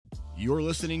You're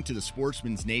listening to the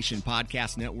Sportsman's Nation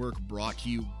Podcast Network, brought to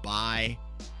you by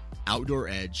Outdoor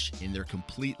Edge in their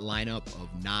complete lineup of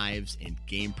knives and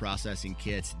game processing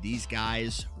kits. These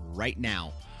guys right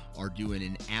now are doing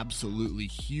an absolutely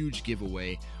huge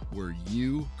giveaway where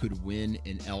you could win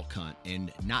an elk hunt,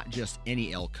 and not just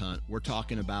any elk hunt. We're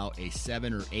talking about a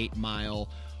 7 or 8 mile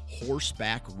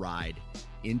horseback ride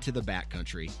into the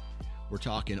backcountry. We're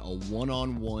talking a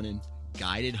one-on-one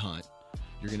guided hunt.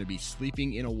 You're going to be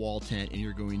sleeping in a wall tent, and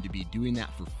you're going to be doing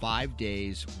that for 5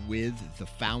 days with the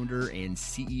founder and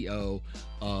CEO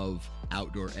of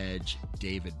Outdoor Edge,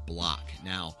 David Block.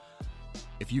 Now,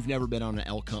 if you've never been on an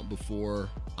elk hunt before,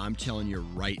 I'm telling you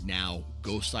right now,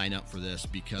 go sign up for this,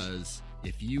 because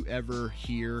if you ever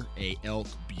hear a elk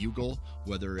bugle,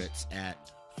 whether it's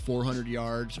at 400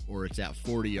 yards or it's at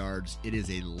 40 yards, it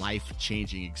is a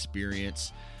life-changing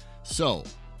experience. So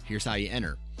here's how you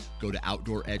enter. Go to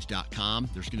OutdoorEdge.com.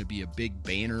 There's going to be a big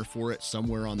banner for it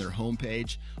somewhere on their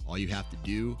homepage. All you have to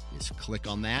do is click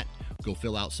on that. Go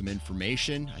fill out some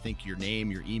information. I think your name,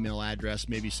 your email address,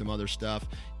 maybe some other stuff.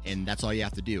 And that's all you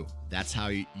have to do. That's how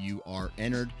you are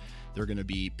entered. They're going to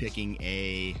be picking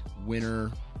a winner,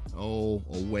 a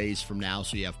ways from now.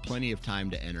 So you have plenty of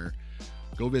time to enter.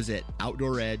 Go visit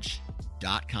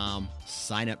OutdoorEdge.com.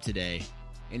 Sign up today.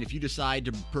 And if you decide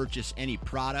to purchase any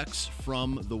products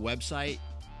from the website,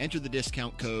 enter the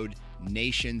discount code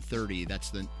NATION30.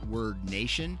 That's the word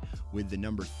nation with the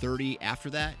number 30 after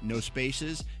that, no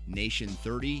spaces,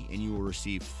 NATION30, and you will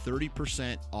receive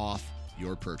 30% off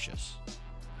your purchase.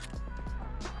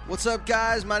 What's up,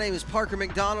 guys? My name is Parker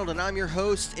McDonald, and I'm your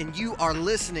host, and you are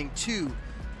listening to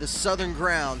the Southern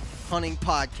Ground Hunting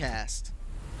Podcast.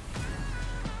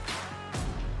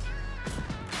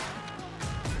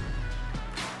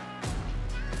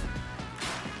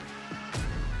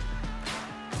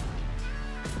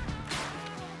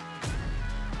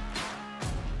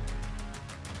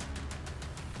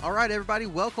 All right, everybody,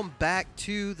 welcome back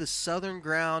to the Southern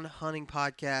Ground Hunting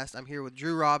Podcast. I'm here with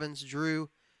Drew Robbins. Drew,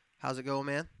 how's it going,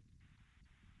 man?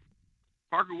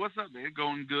 Parker, what's up, man?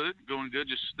 Going good.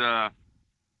 Just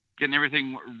getting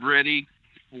everything ready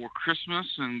for Christmas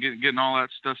and getting all that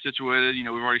stuff situated. You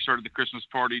know, we've already started the Christmas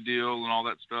party deal and all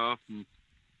that stuff, and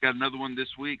got another one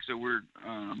this week, so we're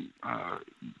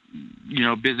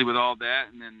busy with all that.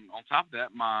 And then on top of that,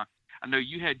 I know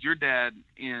you had your dad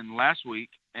in last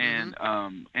week, and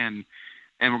and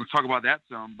we're going to talk about that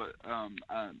some. But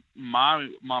my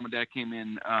mom and dad came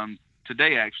in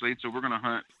today, actually, so we're going to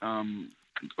hunt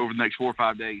over the next 4 or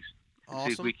 5 days. Awesome.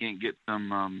 See if we can't get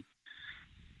some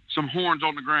horns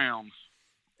on the ground.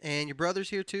 And your brother's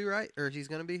here too, right? Or he's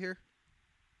going to be here?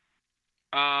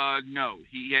 No,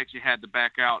 he actually had to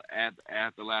back out at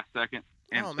the last second,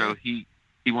 and so man. he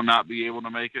will not be able to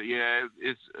make it. Yeah,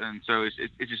 it's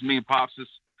just me and Pops this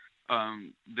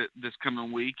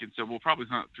coming week, and so we'll probably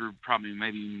hunt through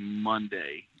maybe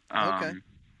Monday. Okay.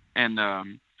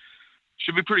 And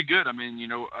should be pretty good. I mean,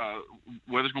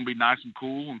 weather's going to be nice and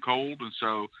cool and cold, and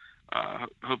so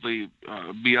hopefully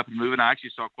be up and moving. I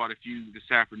actually saw quite a few this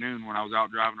afternoon when I was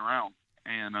out driving around,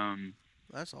 and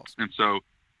that's awesome. And so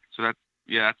that's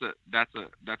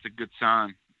a good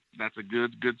sign. That's a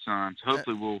good sign. So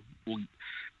hopefully we'll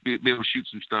be able to shoot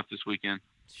some stuff this weekend.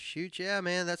 Shoot, yeah,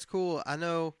 man, that's cool. I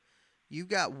know you've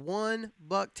got one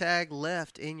buck tag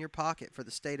left in your pocket for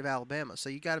the state of Alabama, so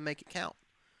you got to make it count.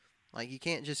 Like, you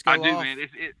can't just go I do, off. man.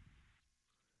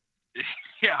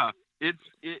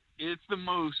 It's the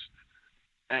most,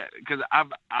 because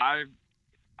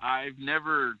I've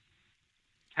never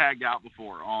tagged out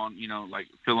before on like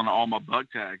filling all my buck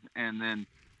tags, and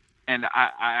I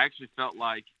actually felt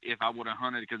like if I would have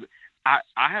hunted, because I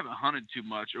haven't hunted too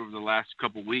much over the last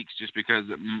couple weeks, just because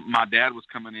my dad was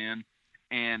coming in,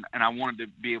 and I wanted to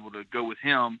be able to go with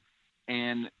him,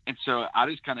 and so I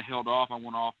just kind of held off. I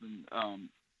went off and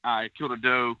I killed a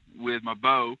doe with my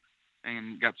bow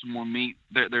and got some more meat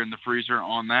there in the freezer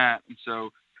on that. And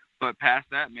so, but past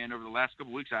that, man, over the last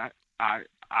couple weeks, I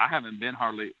haven't been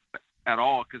hardly at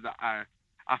all, because I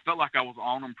felt like I was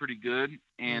on them pretty good,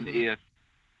 and if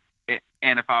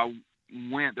I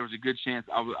went, there was a good chance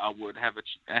I would have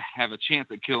a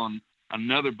chance at killing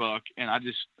another buck. And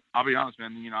I'll be honest,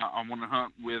 man, I want to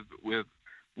hunt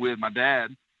with my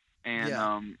dad,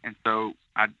 and and so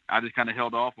I just kind of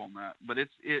held off on that. But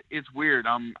it's weird.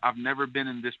 I've never been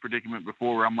in this predicament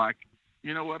before, where I'm like,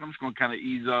 you know what, I'm just going to kind of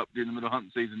ease up during the middle of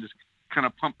hunting season, just kind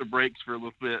of pump the brakes for a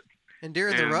little bit. And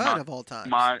during the rut of all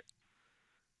times.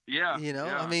 Yeah.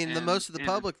 I mean, the most of the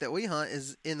public that we hunt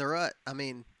is in the rut. I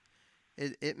mean,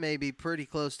 it may be pretty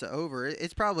close to over.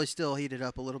 It's probably still heated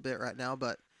up a little bit right now,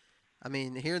 but I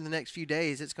mean, here in the next few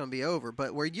days, it's going to be over.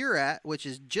 But where you're at, which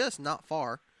is just not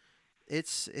far,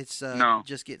 it's No.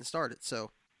 just getting started.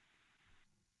 So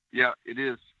Yeah, it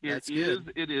is. That's It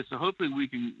good. It is. So hopefully we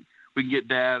can get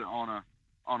Dad on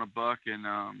a buck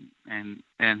and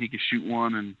he can shoot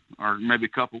one or maybe a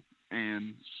couple,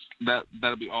 and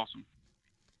that'll be awesome.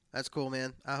 that's cool,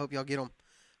 man. I hope y'all get them.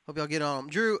 Hope y'all get on them.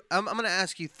 Drew, I'm going to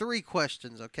ask you 3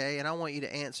 questions, okay? And I want you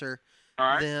to answer All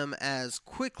right. them as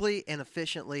quickly and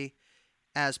efficiently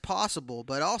as possible.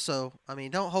 But also, I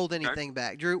mean, don't hold anything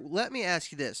back. Drew, let me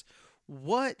ask you this.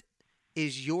 What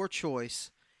is your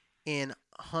choice in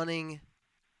hunting,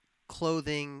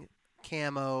 clothing,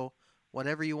 camo,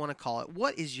 whatever you want to call it?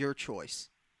 What is your choice?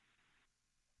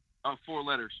 4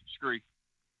 letters. Scree.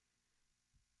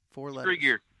 4 letters. Scree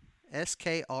gear.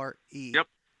 SKRE. Yep.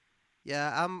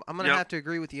 Yeah, I'm gonna Yep. have to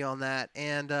agree with you on that,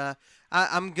 and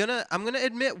I'm gonna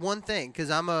admit one thing because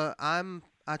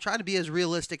I try to be as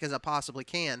realistic as I possibly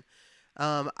can.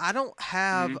 I don't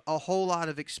have a whole lot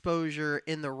of exposure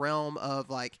in the realm of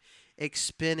like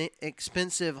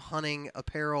expensive hunting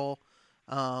apparel.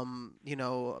 You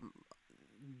know,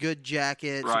 good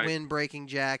jackets, Right. wind breaking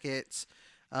jackets,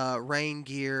 rain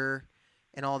gear,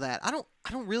 and all that. I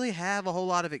don't really have a whole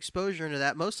lot of exposure into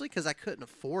that, mostly because I couldn't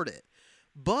afford it.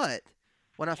 But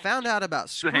when I found out about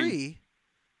Scree,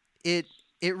 it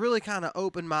really kind of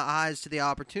opened my eyes to the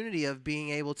opportunity of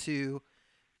being able to,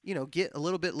 you know, get a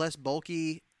little bit less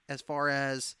bulky as far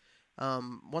as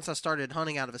once I started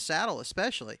hunting out of a saddle,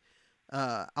 especially.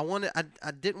 I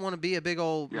didn't want to be a big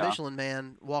old Michelin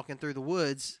man walking through the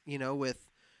woods, you know, with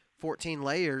 14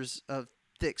 layers of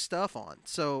thick stuff on.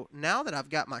 So now that I've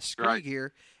got my Scree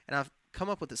gear and I've come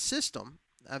up with a system,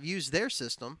 I've used their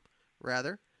system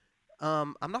rather.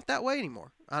 I'm not that way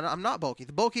anymore. I'm not bulky.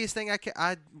 The bulkiest thing I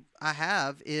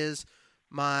have is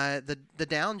the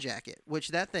down jacket, which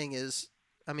that thing is,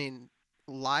 I mean,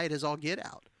 light as all get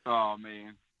out. Oh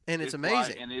man, and it's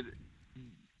amazing. Light,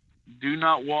 do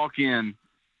not walk in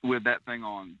with that thing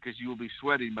on because you will be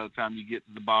sweating by the time you get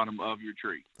to the bottom of your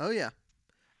tree. Oh yeah,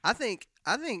 I think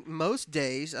most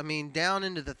days, I mean, down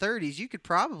into the 30s, you could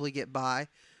probably get by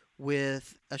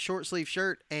with a short sleeve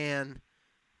shirt and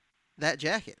that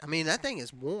jacket. I mean, that thing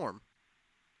is warm.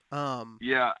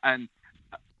 Yeah, and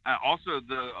also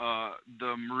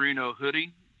the merino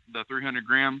hoodie, the 300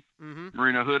 gram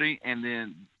merino hoodie, and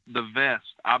then the vest.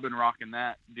 I've been rocking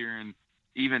that during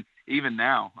even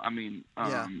now. I mean,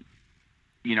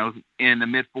 you know, in the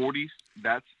mid 40s,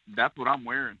 that's what I'm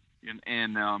wearing,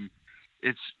 and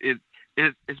it's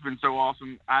been so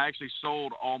awesome. I actually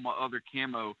sold all my other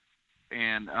camo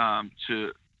and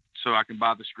so I can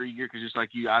buy the Scree gear because just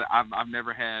like you, I've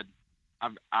never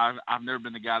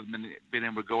been the guy that's been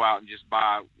able to go out and just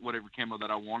buy whatever camo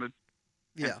that I wanted.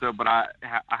 Yeah. And so, but I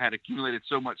had accumulated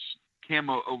so much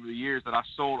camo over the years that I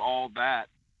sold all that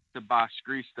to buy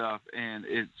Scree stuff, and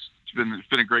it's been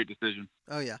a great decision.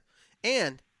 Oh yeah,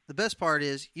 and the best part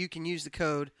is you can use the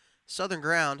code Southern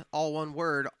Ground, all one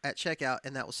word, at checkout,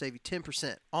 and that will save you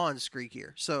 10% on Scree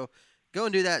gear. So go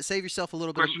and do that. Save yourself a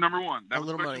little bit. Question number 1. That was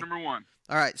question money. Number 1.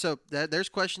 All right, so there's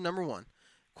question number 1.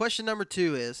 Question number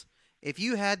 2 is, if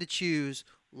you had to choose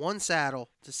one saddle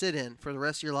to sit in for the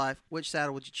rest of your life, which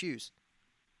saddle would you choose?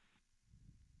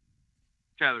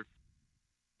 Tethered.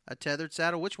 A tethered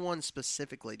saddle? Which one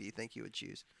specifically do you think you would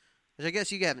choose? Because I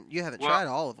guess you haven't Well, tried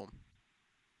all of them.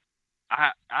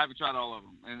 I haven't tried all of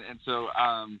them, and so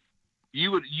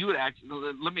you would actually,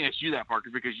 let me ask you that, Parker,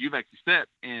 because you've actually sat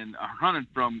and hunted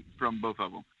from both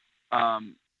of them.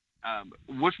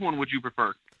 Which one would you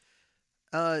prefer?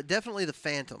 Definitely the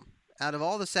Phantom. Out of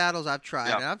all the saddles I've tried,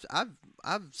 Yeah. and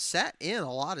I've sat in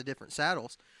a lot of different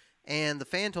saddles, and the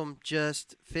Phantom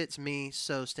just fits me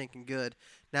so stinking good.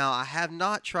 Now, I have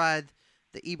not tried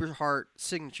the Eberhart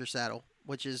signature saddle,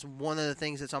 which is one of the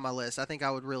things that's on my list. I think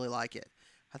I would really like it.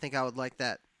 I think I would like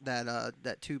that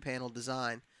 2-panel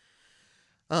design.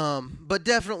 But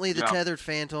definitely the tethered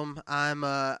Phantom. I'm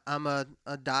a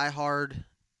diehard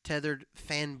tethered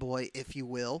fanboy, if you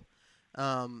will.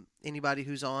 Anybody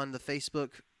who's on the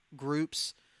Facebook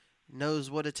groups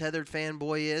knows what a tethered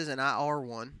fanboy is, and I are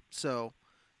one. So,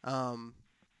 and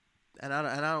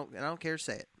I don't care to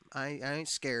say it. I ain't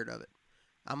scared of it.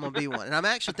 I'm gonna be one, and I'm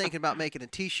actually thinking about making a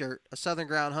T-shirt, a Southern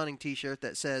Ground hunting T-shirt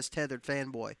that says "Tethered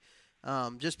Fanboy,"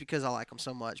 just because I like them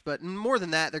so much. But more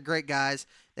than that, they're great guys.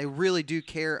 They really do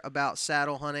care about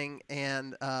saddle hunting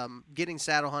and getting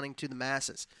saddle hunting to the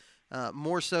masses,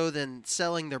 more so than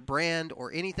selling their brand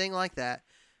or anything like that.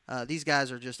 These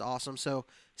guys are just awesome. So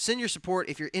send your support.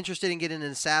 If you're interested in getting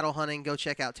into saddle hunting, go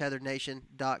check out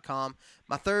tetherednation.com.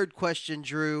 My third question,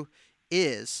 Drew,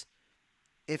 is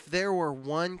if there were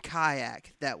one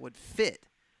kayak that would fit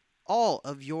all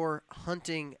of your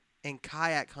hunting and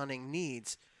kayak hunting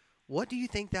needs, what do you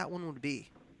think that one would be?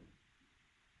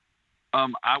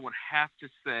 I would have to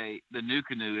say the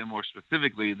NuCanoe, and more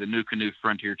specifically, the NuCanoe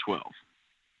Frontier 12.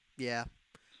 Yeah,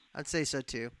 I'd say so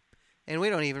too. And we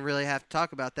don't even really have to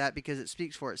talk about that because it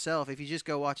speaks for itself. If you just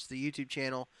go watch the YouTube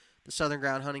channel, the Southern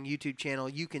Ground Hunting YouTube channel,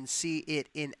 you can see it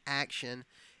in action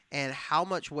and how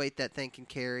much weight that thing can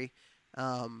carry.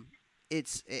 And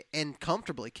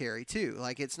comfortably carry too.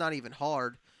 Like, it's not even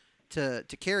hard to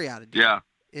carry out a deer. Yeah.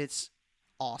 It's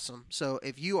awesome. So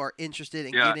if you are interested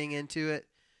in getting into it,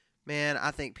 man,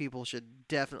 I think people should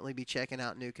definitely be checking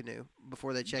out NuCanoe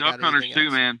before they check out anything else. Duck hunters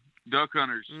too, man. Duck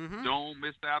hunters, Mm-hmm. don't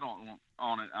miss out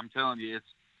on it. I'm telling you,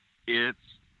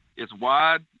 it's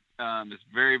wide. It's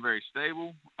very, very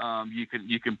stable.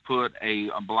 You can put a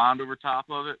blind over top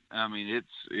of it. I mean,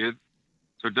 it's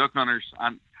so duck hunters.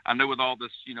 I know with all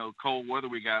this, cold weather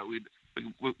we got,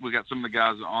 we got some of the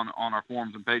guys on our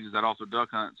forums and pages that also duck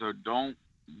hunt. So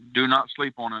do not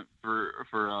sleep on it for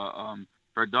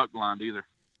a duck blind either.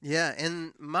 Yeah,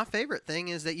 and my favorite thing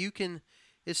is that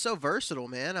it's so versatile,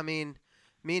 man. I mean,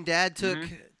 me and Dad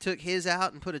took his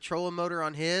out and put a trolling motor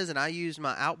on his, and I used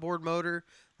my outboard motor.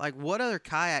 Like, what other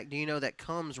kayak do you know that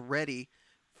comes ready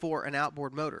for an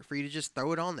outboard motor for you to just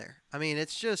throw it on there? I mean,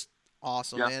 it's just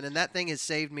awesome, man. And that thing has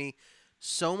saved me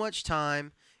so much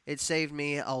time. It saved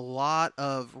me a lot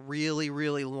of really,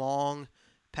 really long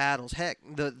paddles. Heck,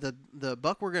 the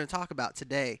buck we're going to talk about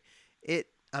today, the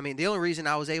only reason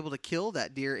I was able to kill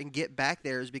that deer and get back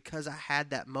there is because I had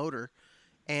that motor,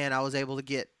 and I was able to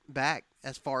get back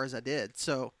as far as I did.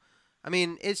 So, I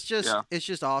mean, it's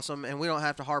just awesome, and we don't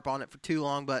have to harp on it for too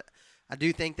long, but I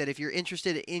do think that if you're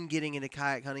interested in getting into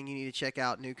kayak hunting, you need to check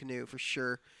out NuCanoe for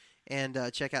sure, and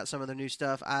check out some of the new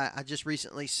stuff. I just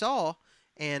recently saw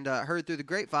and heard through the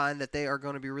grapevine that they are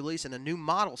going to be releasing a new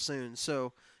model soon.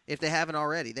 So if they haven't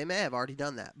already, they may have already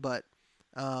done that, but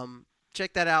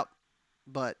check that out.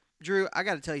 But Drew, I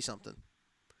got to tell you something.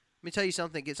 Let me tell you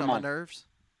something that gets on my nerves.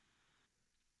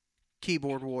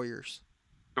 Keyboard warriors.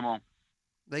 Come on.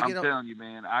 I'm telling you,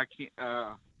 man. I can't.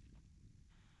 Oh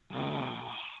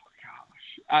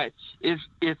gosh,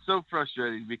 it's so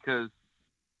frustrating because,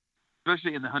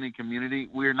 especially in the hunting community,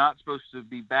 we're not supposed to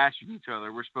be bashing each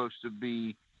other. We're supposed to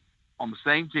be on the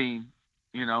same team,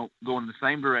 going in the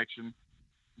same direction.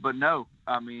 But no,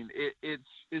 I mean,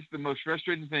 it's the most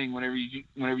frustrating thing whenever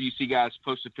you see guys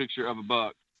post a picture of a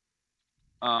buck,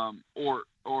 or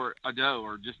a doe,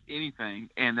 or just anything,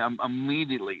 and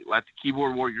immediately, like, the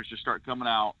keyboard warriors just start coming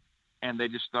out, and they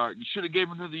just start, you should have gave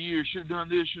him another year, should have done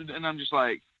this, and I'm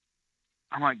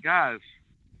like, guys,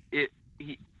 did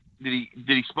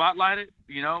he spotlight it?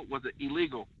 Was it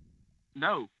illegal?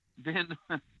 No. Then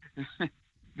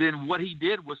then what he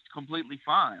did was completely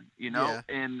fine, Yeah.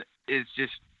 and it's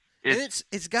just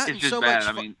it's gotten so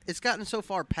bad. much. It's gotten so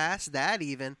far past that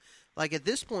even. Like, at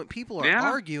this point, people are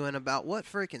arguing about what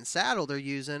freaking saddle they're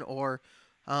using, or,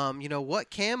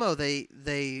 what camo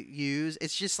they use.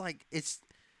 It's just like it's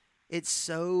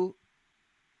so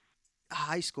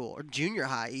high school or junior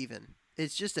high even.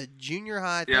 It's just a junior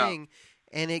high thing,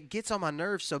 and it gets on my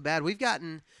nerves so bad. We've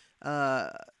gotten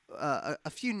a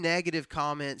few negative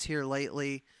comments here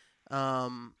lately,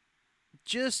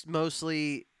 just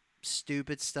mostly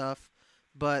stupid stuff.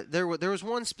 But there was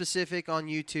one specific on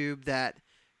YouTube that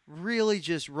really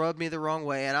just rubbed me the wrong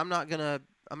way, and I'm not gonna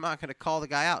call the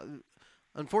guy out.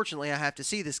 Unfortunately, I have to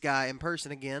see this guy in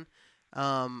person again,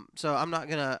 so I'm not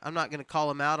gonna call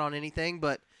him out on anything.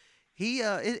 But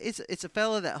it's a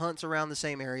fella that hunts around the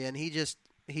same area, and he just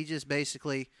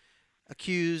basically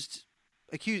accused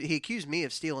me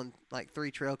of stealing like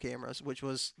 3 trail cameras, which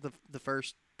was the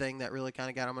first thing that really kind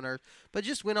of got on my nerves. But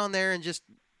just went on there and just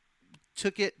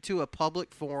took it to a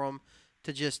public forum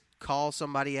to just call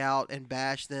somebody out and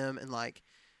bash them,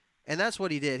 and that's what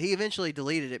he did. He eventually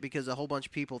deleted it because a whole bunch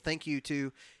of people, thank you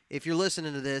to, if you're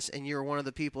listening to this and you're one of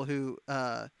the people who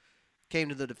came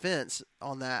to the defense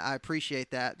on that, I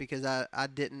appreciate that, because I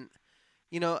didn't,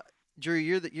 Drew,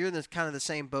 you're in this kind of the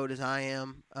same boat as I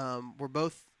am. We're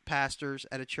both pastors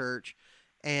at a church,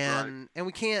 and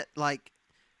we can't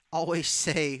always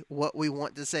say what we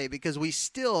want to say, because we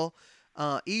still,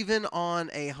 even on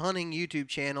a hunting YouTube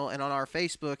channel and on our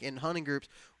Facebook and hunting groups,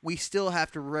 we still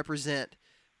have to represent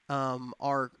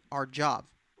our job,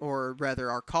 or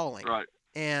rather our calling. Right.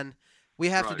 And we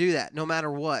have to do that no matter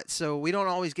what. So we don't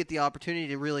always get the opportunity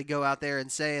to really go out there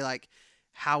and say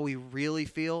how we really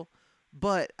feel.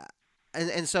 But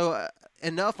so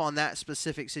enough on that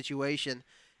specific situation.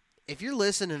 If you're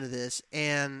listening to this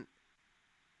and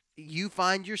you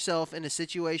find yourself in a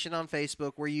situation on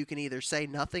Facebook where you can either say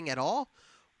nothing at all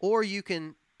or you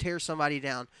can tear somebody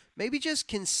down. Maybe just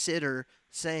consider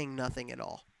saying nothing at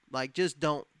all. Like just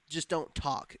don't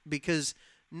talk, because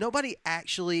nobody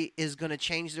actually is going to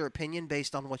change their opinion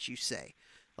based on what you say.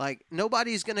 Like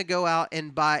nobody's going to go out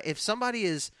and buy, if somebody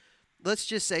is, let's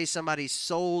just say somebody's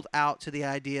sold out to the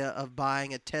idea of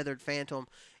buying a tethered Phantom,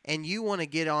 and you want to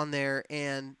get on there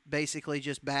and basically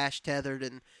just bash tethered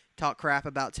and talk crap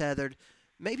about tethered,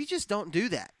 maybe just don't do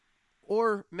that.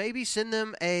 Or maybe send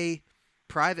them a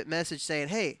private message saying,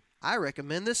 hey, I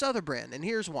recommend this other brand, and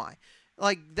here's why.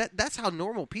 Like that's how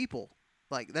normal people,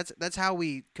 like that's how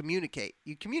we communicate.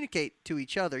 You communicate to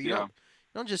each other. You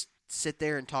don't just sit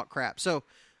there and talk crap. So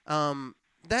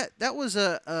that was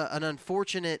an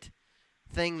unfortunate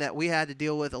thing that we had to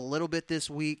deal with a little bit this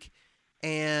week,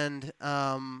 and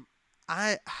I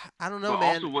don't know,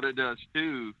 man. Also, what it does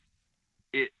too,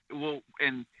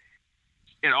 and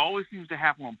it always seems to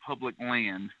happen on public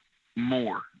land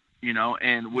more,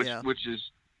 and which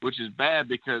is bad,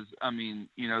 because I mean,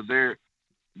 there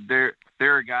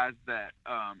are guys that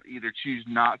either choose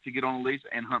not to get on a lease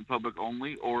and hunt public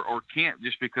only, or can't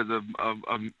just because of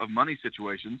money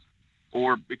situations,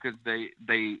 or because they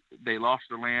lost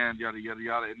their land, yada yada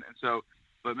yada. And so,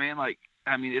 but man, like,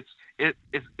 I mean,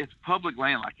 it's public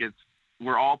land. Like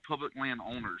we're all public land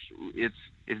owners. It's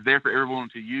there for everyone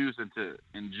to use and to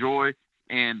enjoy,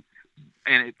 and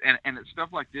it's stuff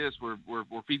like this where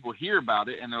people hear about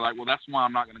it and they're like, well, that's why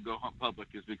I'm not going to go hunt public,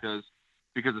 is because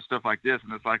of stuff like this.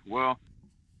 And it's like, well,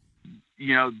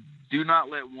 do not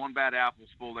let one bad apple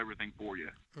spoil everything for you.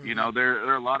 Mm-hmm. There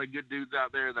are a lot of good dudes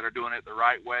out there that are doing it the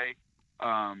right way.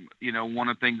 One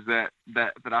of the things that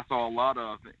I saw a lot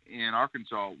of in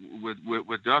Arkansas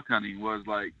with duck hunting was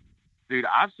like, dude,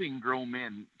 I've seen grown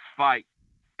men fight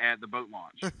at the boat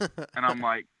launch, and I'm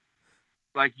like,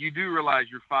 you do realize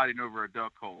you're fighting over a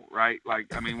duck hole, right?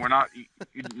 Like, I mean, we're not.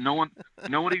 No one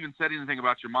even said anything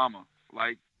about your mama.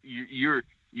 Like, you're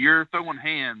throwing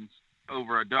hands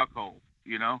over a duck hole,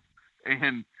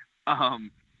 and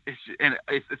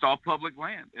it's all public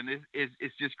land, and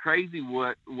it's just crazy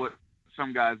what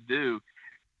some guys do,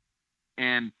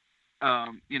 and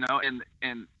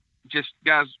and just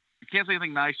guys, you can't say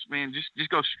anything nice, man. Just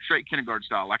go straight kindergarten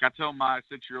style. Like I tell my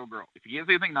 6-year-old girl, if you can't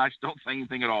say anything nice, don't say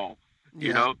anything at all.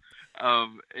 Yeah.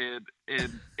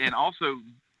 And also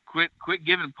quit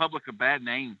giving public a bad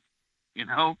name.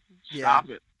 Stop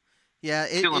it. Yeah,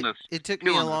 it took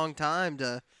me a long time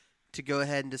to go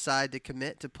ahead and decide to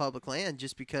commit to public land,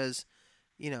 just because,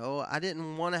 I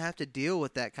didn't want to have to deal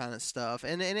with that kind of stuff.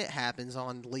 And it happens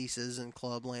on leases and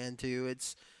club land too.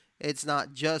 It's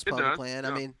not just public land.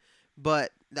 Yeah.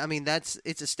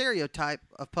 It's a stereotype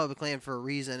of public land for a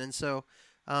reason. And so,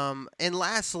 and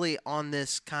lastly, on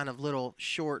this kind of little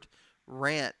short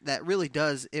rant that really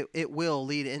does, it will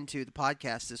lead into the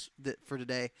podcast for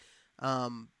today.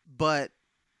 But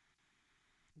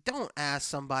don't ask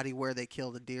somebody where they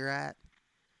killed a deer at.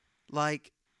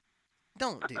 Like,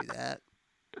 don't do that.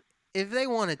 If they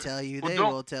want to tell you, they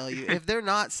will tell you. If they're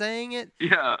not saying it,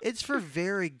 it's for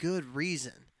very good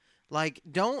reason. Like,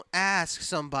 don't ask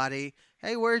somebody,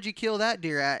 hey, where'd you kill that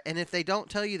deer at? And if they don't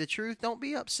tell you the truth, don't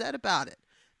be upset about it.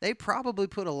 They probably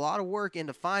put a lot of work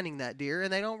into finding that deer,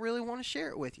 and they don't really want to share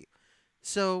it with you.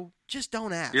 So just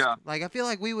don't ask. Yeah. Like, I feel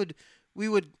like we would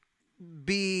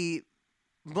be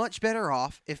much better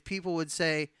off if people would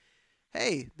say,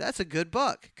 hey, that's a good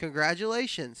buck.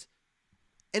 Congratulations.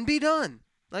 And be done.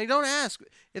 Like, don't ask.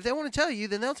 If they want to tell you,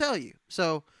 then they'll tell you.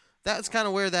 So that's kind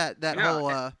of where that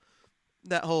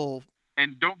whole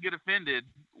and don't get offended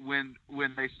when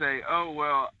they say, oh,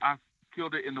 well, I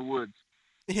killed it in the woods.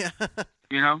 Yeah.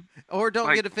 Or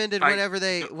don't get offended whenever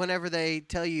they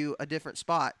tell you a different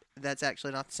spot that's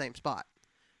actually not the same spot.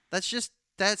 It's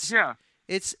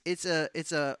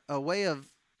a way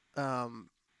of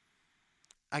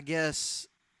I guess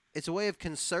it's a way of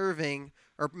conserving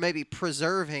or maybe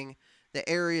preserving the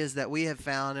areas that we have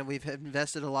found and we've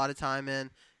invested a lot of time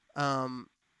in.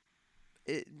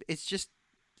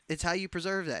 It's how you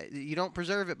preserve that. You don't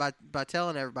preserve it by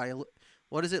telling everybody.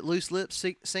 What is it? Loose lips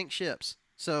sink ships.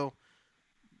 So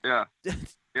yeah.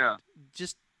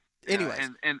 Just anyways.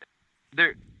 And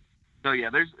there's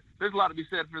a lot to be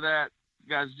said for that,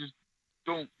 guys. Just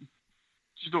don't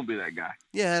be that guy.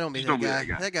 Yeah, don't be that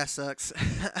guy. That guy sucks.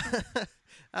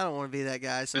 I don't want to be that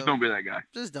guy. So just don't be that guy.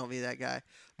 Just don't be that guy.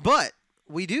 But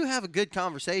we do have a good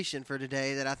conversation for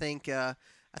today that I think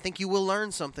you will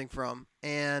learn something from,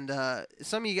 and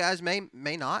some of you guys may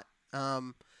not.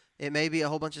 It may be a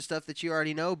whole bunch of stuff that you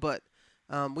already know, but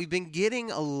we've been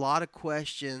getting a lot of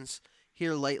questions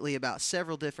here lately about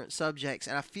several different subjects,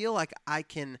 and I feel like I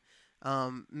can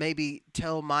maybe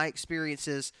tell my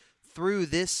experiences through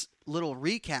this little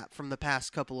recap from the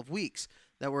past couple of weeks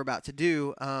that we're about to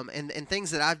do, and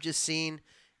things that I've just seen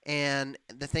and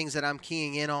the things that I'm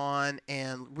keying in on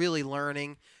and really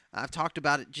learning. I've talked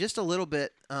about it just a little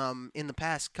bit in the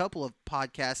past couple of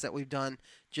podcasts that we've done,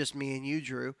 just me and you,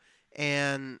 Drew.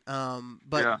 And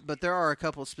but there are a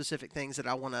couple of specific things that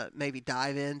I want to maybe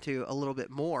dive into a little bit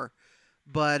more.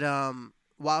 But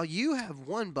while you have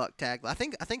one buck tag, I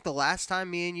think the last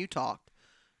time me and you talked,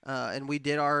 and we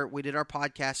did our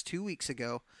podcast 2 weeks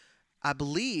ago, I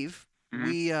believe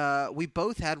we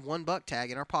both had one buck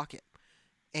tag in our pocket,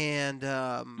 and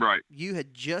right. You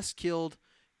had just killed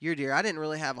your deer. I didn't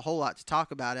really have a whole lot to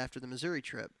talk about after the Missouri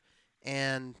trip,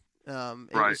 and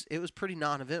it was pretty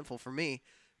non-eventful for me.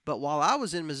 But while I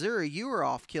was in Missouri, you were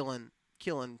off killing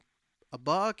a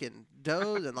buck and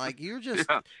does, and like you're just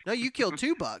no, you killed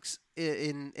 2 bucks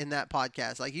in that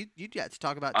podcast. Like you got to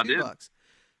talk about 2 bucks.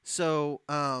 So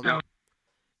that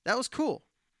was cool.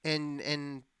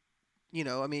 And you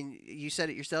know, I mean, you said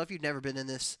it yourself. You've never been in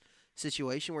this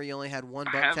situation where you only had one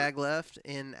buck tag left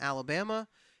in Alabama,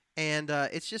 and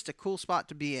it's just a cool spot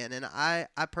to be in. And I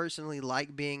personally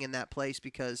like being in that place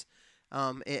because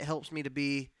it helps me to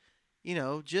be, you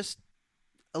know, just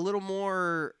a little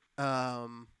more, I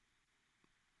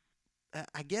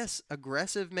guess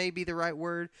aggressive may be the right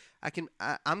word.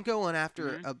 I'm going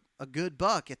after a good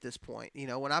buck at this point. You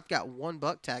know, when I've got one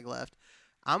buck tag left,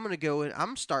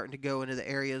 I'm starting to go into the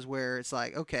areas where it's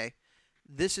like, okay,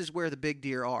 this is where the big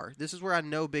deer are. This is where I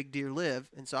know big deer live,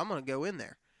 and so I'm going to go in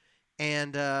there.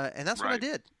 And that's what I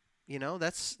did. You know,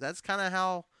 that's kind of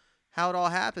how it all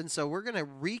happened. So we're going to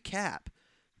recap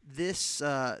this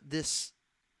rut,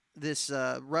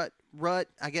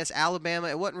 I guess, Alabama.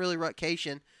 It wasn't really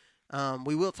rutcation.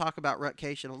 We will talk about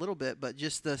rutcation a little bit, but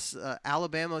just this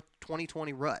Alabama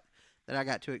 2020 rut that I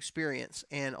got to experience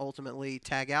and ultimately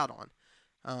tag out on.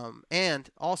 And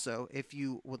also, if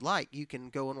you would like, you can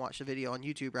go and watch the video on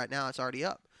YouTube right now. It's already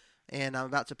up, and I'm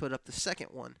about to put up the second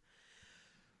one.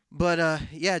 But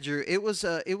yeah, Drew, it was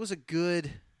a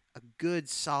good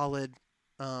solid,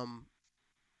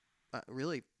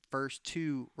 really first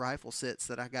 2 rifle sits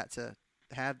that I got to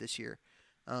have this year.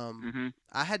 I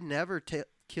had never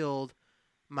killed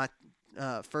my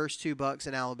first 2 bucks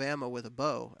in Alabama with a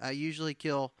bow. I'll usually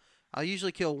kill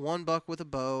 1 buck with a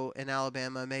bow in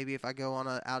Alabama. Maybe if I go on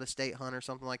a out-of-state hunt or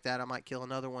something like that, I might kill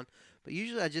another one. But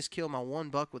usually I just kill my 1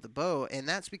 buck with a bow, and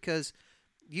that's because,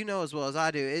 you know as well as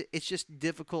I do, it's just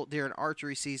difficult during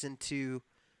archery season to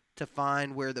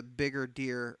find where the bigger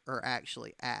deer are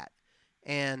actually at.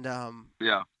 And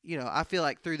you know, I feel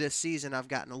like through this season I've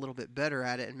gotten a little bit better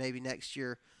at it, and maybe next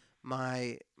year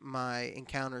my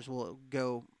encounters will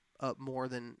go up more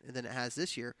than it has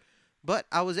this year. But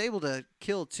I was able to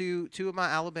kill two of my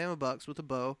Alabama bucks with a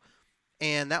bow,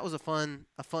 and that was a fun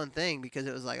thing because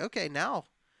it was like, okay, now,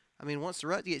 I mean, once the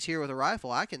rut gets here with a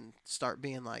rifle, I can start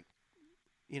being like,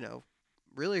 you know,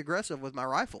 really aggressive with my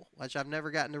rifle, which I've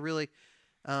never gotten to really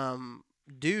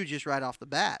do just right off the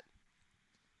bat.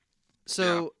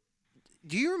 So,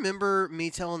 do you remember me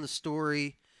telling the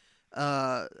story?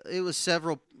 It was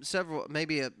several,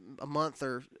 maybe a month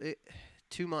or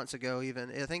 2 months ago,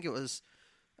 even. I think it was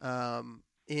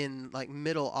in like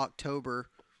middle October.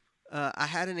 I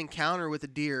had an encounter with a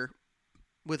deer,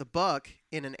 with a buck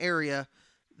in an area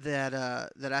that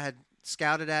I had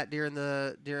scouted at during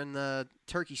the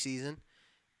turkey season,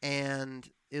 and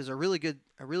it was a really good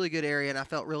area, and I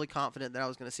felt really confident that I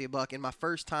was going to see a buck. And my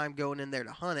first time going in there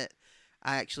to hunt it,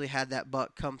 I actually had that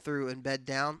buck come through and bed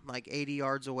down like 80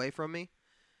 yards away from me.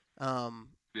 Yep.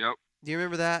 Do you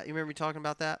remember that? You remember me talking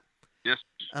about that? Yes.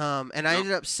 And I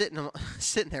ended up sitting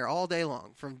there all day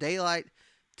long, from daylight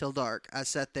till dark. I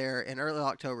sat there in early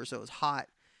October, so it was hot,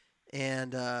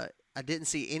 and I didn't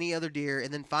see any other deer.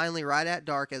 And then finally, right at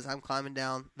dark, as I'm climbing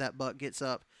down, that buck gets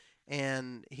up,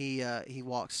 and he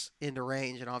walks into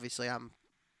range. And obviously, I'm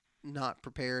not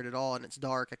prepared at all, and it's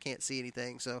dark. I can't see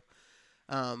anything, so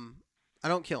I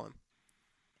don't kill him.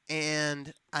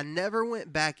 And I never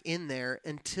went back in there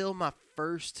until my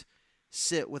first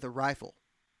sit with a rifle,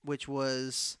 which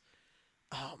was,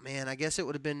 oh man, I guess it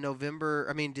would have been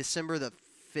December the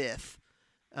 5th.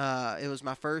 It was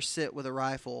my first sit with a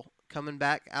rifle. Coming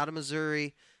back out of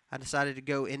Missouri, I decided to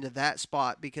go into that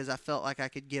spot because I felt like I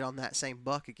could get on that same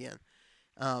buck again.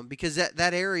 Because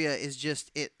that area is just,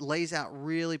 it lays out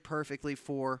really perfectly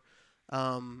for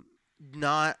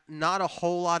not a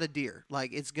whole lot of deer.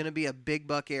 Like, it's going to be a big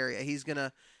buck area.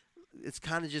 It's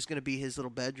kind of just going to be his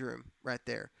little bedroom right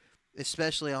there,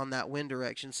 especially on that wind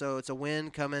direction. So it's a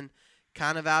wind coming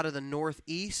kind of out of the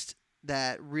northeast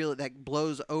that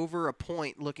blows over a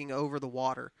point looking over the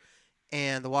water,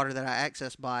 and the water that I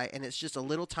access by, and it's just a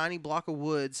little tiny block of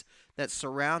woods that's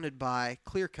surrounded by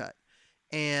clear cut.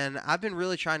 And I've been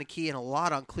really trying to key in a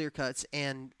lot on clear cuts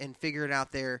and figuring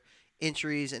out their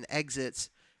entries and exits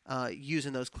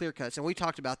using those clear cuts. And we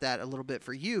talked about that a little bit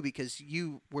for you because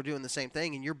you were doing the same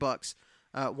thing, and your bucks,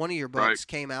 one of your bucks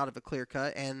came out of a clear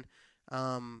cut, and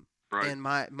and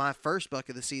my first buck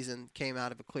of the season came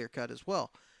out of a clear cut as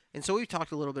well. And so we've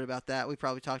talked a little bit about that. We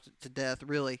probably talked to death,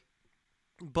 really.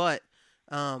 But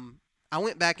I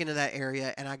went back into that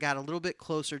area, and I got a little bit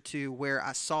closer to where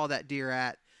I saw that deer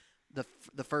at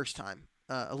the first time,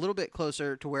 a little bit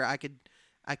closer to where I could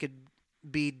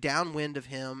be downwind of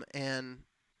him and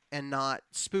not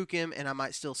spook him, and I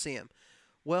might still see him.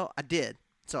 Well, I did.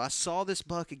 So I saw this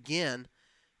buck again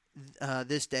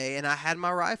this day, and I had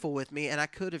my rifle with me, and I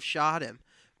could have shot him,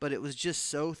 but it was just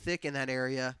so thick in that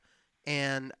area,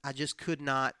 and I just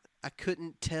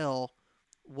couldn't tell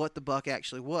what the buck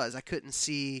actually was. I couldn't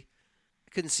see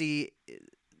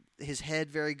his head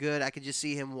very good. I could just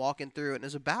see him walking through, and it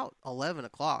was about 11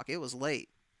 o'clock. It was late.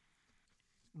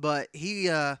 But he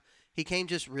came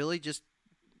just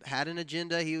had an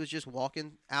agenda. He was just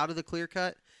walking out of the clear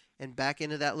cut and back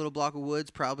into that little block of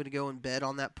woods, probably to go in bed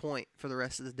on that point for the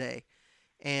rest of the day,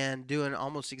 and doing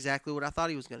almost exactly what I thought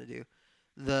he was going to do.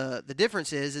 The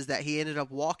difference is that he ended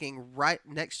up walking right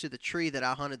next to the tree that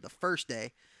I hunted the first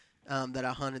day that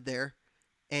I hunted there,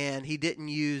 and he didn't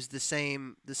use the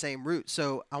same route.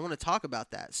 So I want to talk about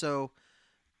that. So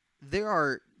there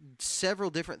are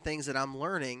several different things that I'm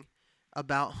learning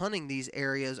about hunting these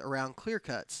areas around clear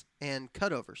cuts and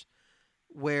cutovers,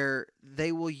 where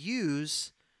they will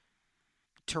use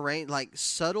terrain, like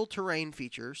subtle terrain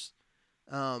features.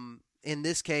 In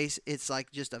this case, it's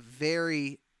like just a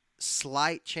very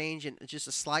slight change and just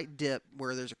a slight dip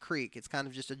where there's a creek. It's kind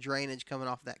of just a drainage coming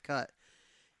off that cut.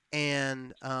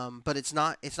 And but it's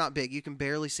not big. You can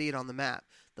barely see it on the map.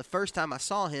 The first time I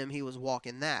saw him, he was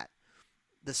walking that.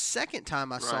 The second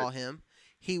time I saw him,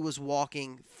 he was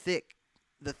walking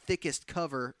the thickest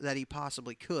cover that he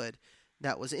possibly could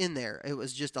that was in there. It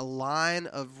was just a line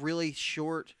of really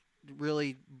short,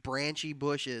 really branchy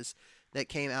bushes that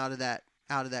came out of that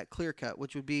clear cut,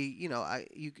 which would be,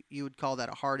 you would call that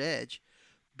a hard edge.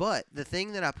 But the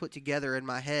thing that I put together in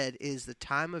my head is the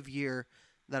time of year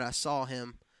that I saw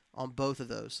him on both of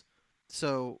those.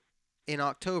 So in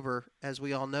October, as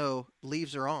we all know,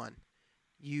 leaves are on.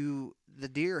 The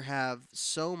deer have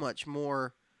so much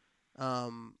more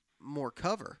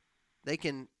cover. They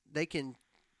can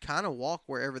kind of walk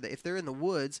wherever if they're in the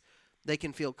woods, they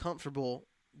can feel comfortable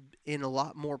in a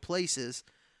lot more places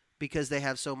because they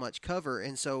have so much cover.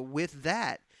 And so with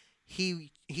that, he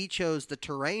chose the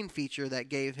terrain feature that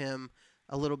gave him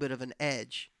a little bit of an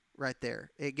edge right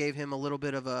there. It gave him a little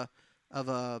bit of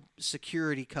a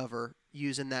security cover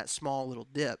using that small little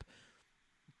dip.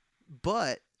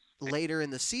 But later in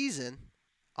the season,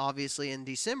 obviously in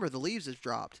December, the leaves have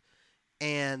dropped,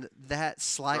 and that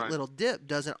slight little dip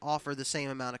doesn't offer the same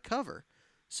amount of cover.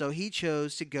 So he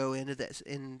chose to go into this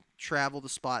and travel the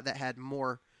spot that had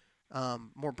more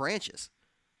branches,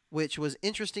 which was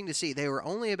interesting to see. They were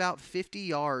only about 50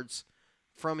 yards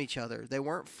from each other. They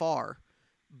weren't far,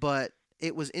 but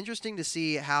it was interesting to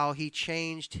see how he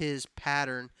changed his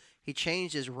pattern. He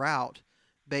changed his route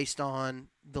based on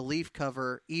the leaf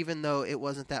cover, even though it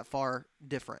wasn't that far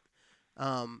different.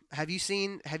 Have you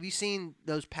seen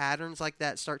those patterns like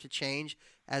that start to change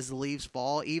as the leaves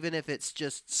fall, even if it's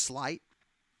just slight?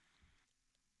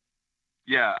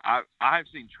 Yeah, I've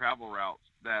seen travel routes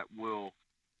that will,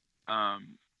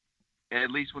 at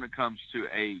least when it comes to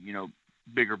a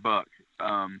bigger buck,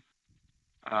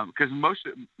 because most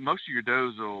of your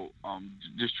does will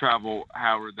just travel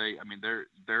however they. I mean,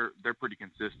 they're pretty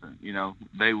consistent.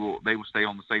 They will stay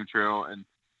on the same trail, and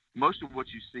most of what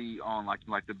you see on like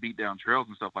the beat down trails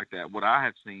and stuff like that. What I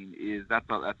have seen is that's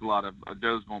a lot of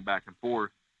does going back and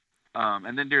forth,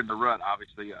 and then during the rut,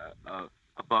 obviously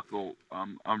a buck will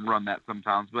run that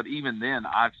sometimes. But even then,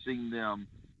 I've seen them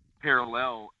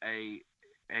parallel a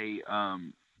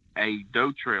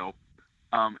doe trail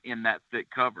in that thick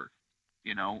cover.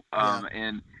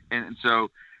 And so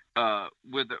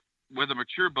with a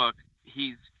mature buck,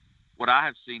 what I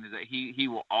have seen is that he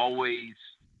will always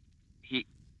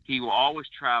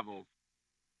travel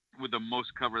with the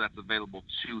most cover that's available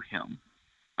to him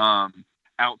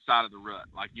outside of the rut.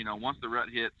 Like, once the rut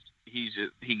hits, he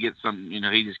gets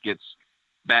he just gets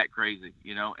bat crazy,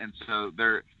 and so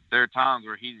there are times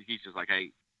where he's just like,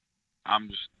 hey,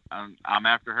 I'm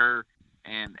after her.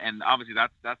 And obviously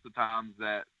that's the times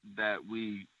that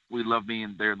we we love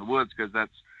being there in the woods because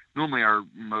that's normally our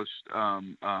most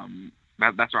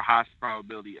that's our highest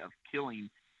probability of killing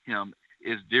him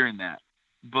is during that.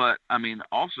 But I mean,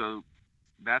 also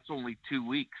that's only 2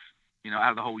 weeks,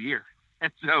 out of the whole year.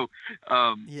 And so,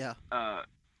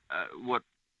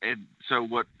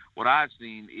 what I've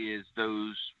seen is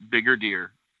those bigger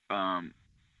deer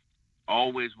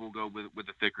always will go with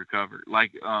a thicker cover.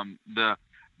 Like the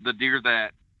deer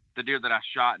that I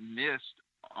shot and missed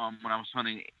when I was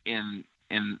hunting in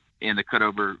the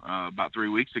cutover about 3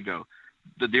 weeks ago.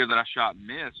 The deer that I shot and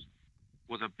missed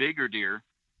was a bigger deer.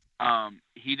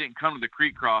 He didn't come to the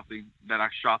creek crossing that I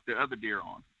shot the other deer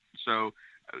on. So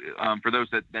for those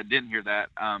that didn't hear that,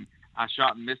 I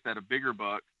shot and missed at a bigger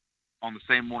buck on the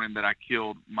same morning that I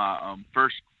killed my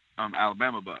first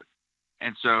Alabama buck.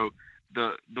 And so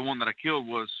the one that I killed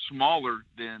was smaller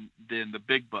than the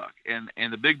big buck, and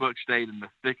the big buck stayed in the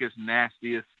thickest,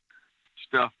 nastiest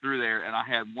stuff through there, and I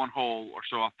had one hole, or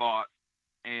so I thought.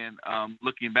 And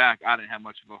looking back, I didn't have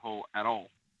much of a hole at all,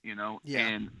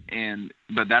 Yeah.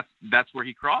 But that's where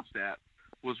he crossed at,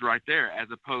 was right there, as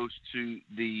opposed to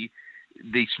the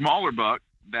smaller buck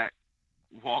that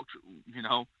walked,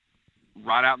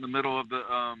 right out in the middle of the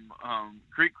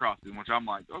creek crossing, which I'm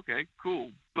like, okay,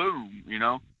 cool, boom,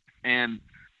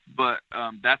 but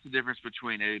that's the difference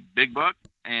between a big buck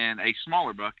and a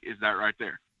smaller buck, is that right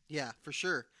there. Yeah, for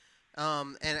sure.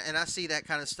 And I see that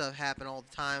kind of stuff happen all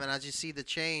the time, and I just see the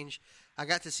change. I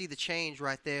got to see the change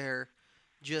right there,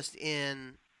 just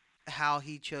in how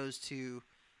he chose to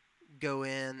go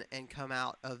in and come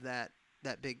out of that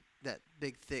big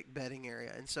thick bedding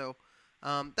area, and so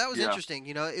that was interesting.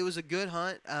 It was a good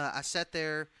hunt. I sat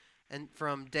there and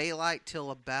from daylight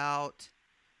till about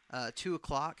 2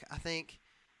 o'clock, I think,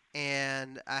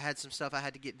 and I had some stuff I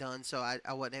had to get done, so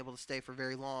I wasn't able to stay for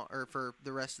very long, or for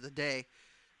the rest of the day.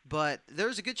 But there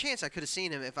was a good chance I could have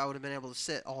seen him if I would have been able to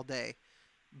sit all day.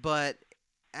 But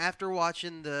after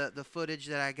watching the footage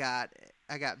that I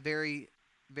got very,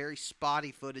 very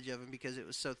spotty footage of him because it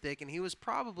was so thick, and he was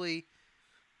probably,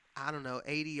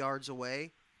 80 yards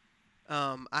away.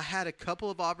 I had a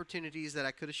couple of opportunities that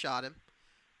I could have shot him,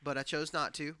 but I chose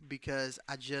not to because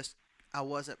I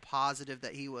wasn't positive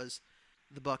that he was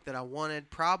the buck that I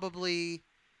wanted. Probably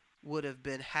would have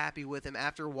been happy with him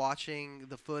after watching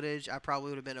the footage. I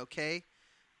probably would have been okay,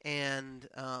 and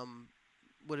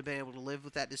would have been able to live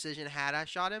with that decision had I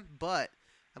shot him. But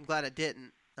I'm glad I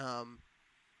didn't.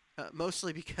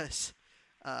 Mostly because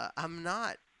I'm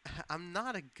not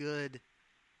a good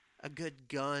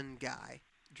gun guy,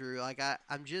 Drew. Like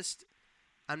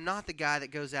I'm not the guy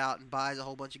that goes out and buys a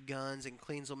whole bunch of guns and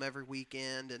cleans them every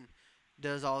weekend and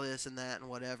does all this and that and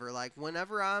whatever. Like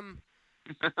whenever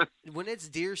when it's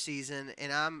deer season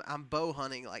and I'm bow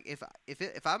hunting, like if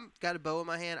I've got a bow in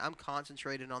my hand, I'm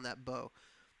concentrated on that bow.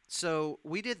 So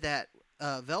we did that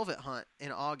velvet hunt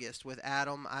in August with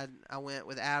Adam. I went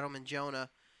with Adam and Jonah,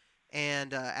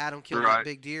 and Adam killed that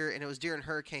big deer, and it was during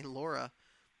Hurricane Laura,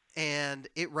 and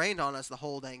it rained on us the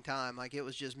whole dang time. Like it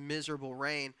was just miserable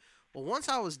rain. Well, once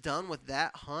I was done with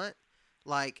that hunt,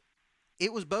 like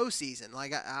it was bow season.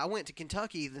 Like I went to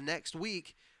Kentucky the next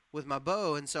week with my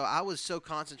bow, and so I was so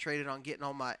concentrated on getting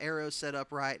all my arrows set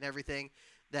up right and everything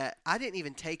that I didn't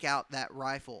even take out that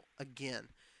rifle again.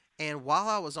 And while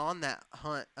I was on that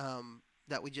hunt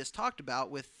that we just talked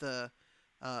about with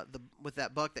with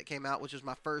that buck that came out, which was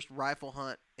my first rifle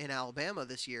hunt in Alabama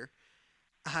this year,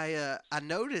 I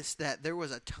noticed that there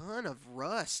was a ton of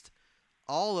rust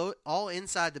all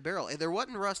inside the barrel. And there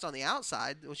wasn't rust on the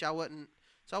outside, which I wasn't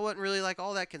really like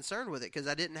all that concerned with it because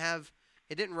it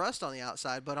didn't rust on the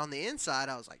outside, but on the inside,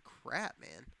 I was like, crap,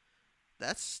 man,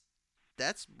 that's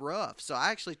rough. So I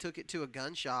actually took it to a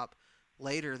gun shop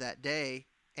later that day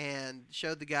and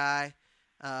showed the guy,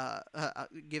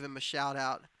 give him a shout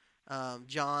out,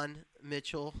 John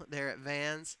Mitchell there at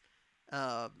Vans,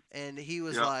 and he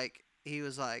was like,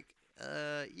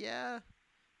 yeah,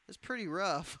 it's pretty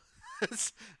rough.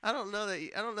 I don't know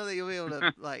that you'll be able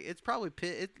to like. It's probably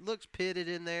it looks pitted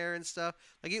in there and stuff.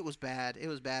 Like it was bad. It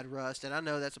was bad rust, and I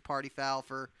know that's a party foul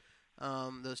for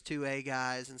those 2A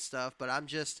guys and stuff. But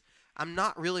I'm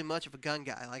not really much of a gun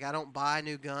guy. Like I don't buy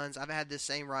new guns. I've had this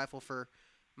same rifle for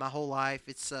my whole life.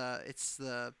 It's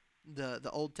the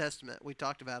Old Testament. We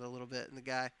talked about it a little bit, and the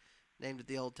guy named it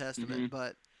the Old Testament. Mm-hmm.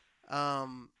 But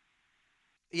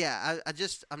yeah,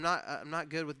 I'm not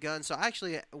good with guns. So I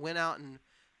actually went out and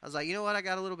I was like, you know what? I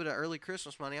got a little bit of early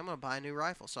Christmas money. I'm going to buy a new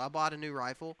rifle. So I bought a new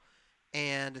rifle,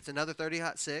 and it's another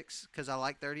 30-06 because I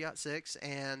like 30-06,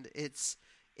 and it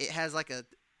has like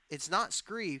it's not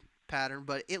scree pattern,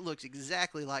 but it looks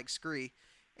exactly like scree,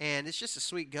 and it's just a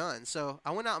sweet gun. So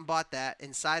I went out and bought that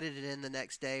and sighted it in the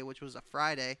next day, which was a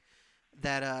Friday.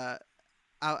 That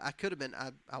I could have been.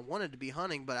 I wanted to be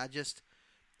hunting, but I just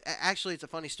actually it's a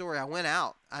funny story. I went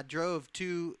out. I drove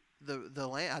to the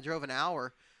land. I drove an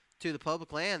hour to the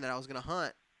public land that I was going to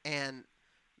hunt, and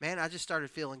man, I just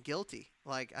started feeling guilty.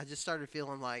 Like I just started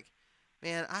feeling like,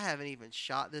 man, I haven't even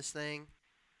shot this thing,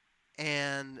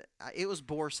 and it was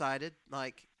bore sighted.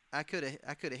 Like I could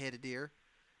have hit a deer,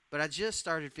 but I just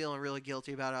started feeling really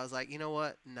guilty about it. I was like, you know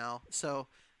what? No. So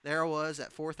there I was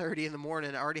at 4:30 in the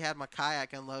morning. I already had my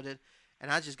kayak unloaded,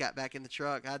 and I just got back in the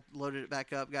truck. I loaded it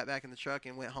back up, got back in the truck,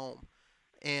 and went home,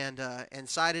 and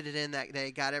sighted it in that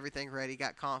day. Got everything ready,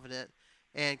 got confident,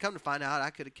 and come to find out,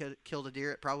 I could have killed a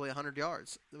deer at probably 100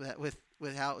 yards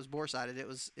with how it was bore sighted. It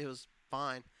was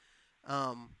fine,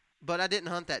 but I didn't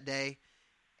hunt that day,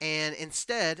 and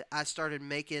instead I started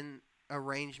making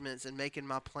arrangements and making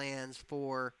my plans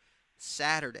for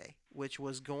Saturday, which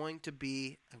was going to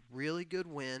be a really good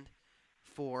wind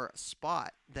for a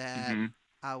spot that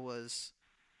I was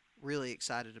really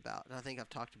excited about, and I think I've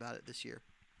talked about it this year.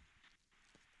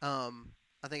 I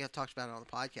think I've talked about it on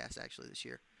the podcast actually this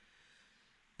year.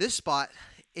 This spot,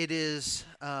 it is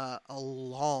a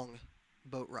long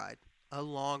boat ride,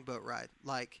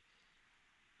 like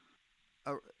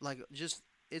just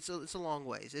it's a long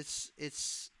ways.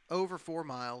 It's over 4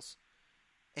 miles,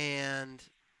 and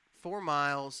 4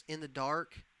 miles in the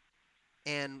dark,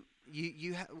 and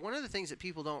one of the things that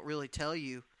people don't really tell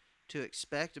you to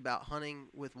expect about hunting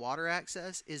with water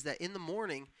access is that in the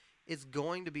morning it's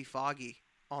going to be foggy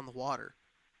on the water.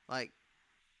 Like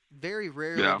very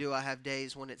rarely do I have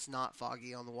days when it's not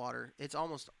foggy on the water. It's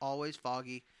almost always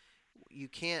foggy. You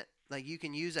can't you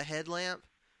can use a headlamp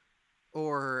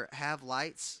or have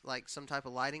lights, like some type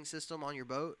of lighting system on your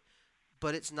boat,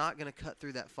 but it's not going to cut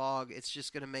through that fog. It's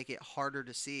just going to make it harder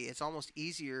to see. It's almost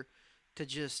easier to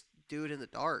just do it in the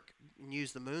dark and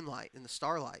use the moonlight and the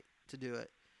starlight to do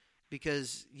it,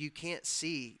 because you can't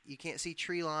see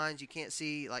tree lines, you can't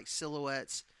see like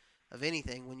silhouettes of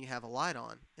anything when you have a light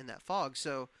on in that fog.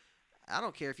 So I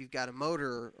don't care if you've got a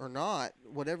motor or not,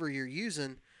 whatever you're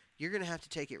using, you're going to have to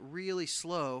take it really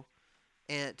slow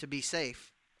and to be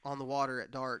safe on the water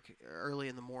at dark early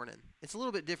in the morning. It's a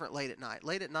little bit different late at night.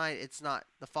 Late at night, it's not,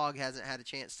 the fog hasn't had a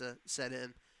chance to set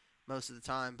in most of the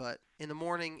time, but in the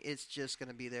morning, it's just going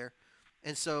to be there.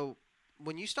 And so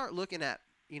when you start looking at,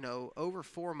 over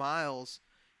 4 miles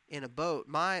in a boat,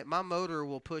 my motor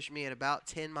will push me at about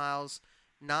 10 miles,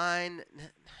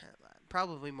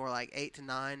 probably more like 8 to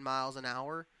 9 miles an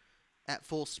hour at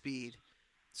full speed.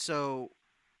 So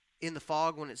in the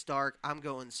fog when it's dark, I'm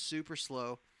going super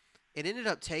slow. It ended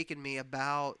up taking me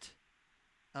about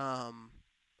an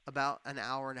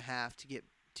hour and a half to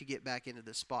get back into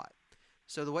the spot.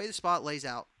 So the way the spot lays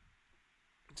out,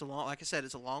 like I said,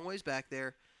 it's a long ways back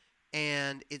there,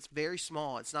 and it's very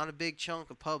small. It's not a big chunk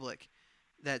of public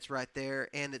that's right there,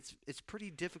 and it's pretty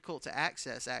difficult to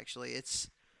access. Actually, it's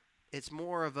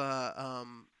more of a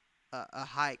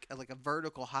hike, like a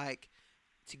vertical hike,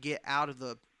 to get out of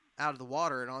the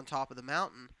water and on top of the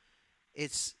mountain.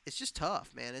 It's just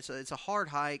tough, man. It's a hard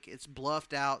hike. It's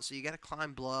bluffed out, so you got to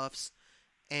climb bluffs,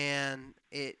 and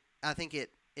I think it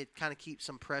kind of keeps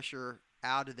some pressure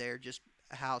out of there, just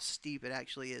how steep it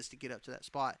actually is to get up to that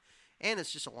spot. And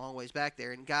it's just a long ways back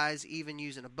there. And guys, even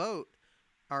using a boat,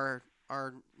 are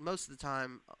most of the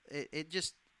time it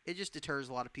just deters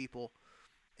a lot of people.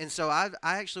 And so I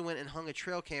actually went and hung a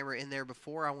trail camera in there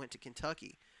before I went to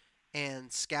Kentucky,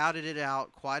 and scouted it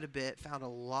out quite a bit. Found a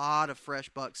lot of fresh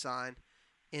buck sign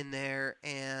in there,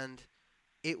 and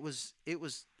it was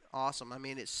awesome. I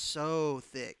mean, it's so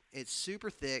thick. It's super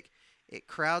thick. It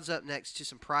crowds up next to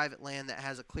some private land that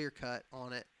has a clear cut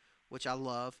on it, which I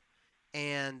love.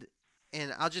 And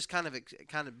I'll just kind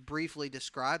of briefly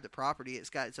describe the property.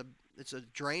 It's a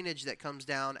drainage that comes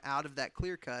down out of that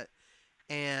clear cut,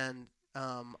 and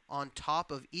on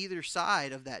top of either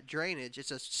side of that drainage,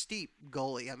 it's a steep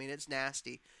gully. I mean, it's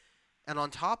nasty. And on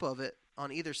top of it,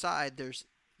 on either side, there's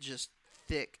just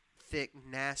thick,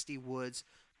 nasty woods,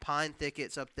 pine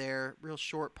thickets up there, real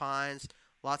short pines,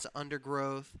 lots of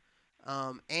undergrowth.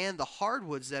 And the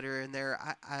hardwoods that are in there,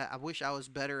 I wish I was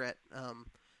better at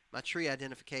my tree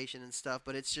identification and stuff,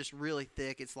 but it's just really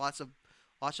thick. It's lots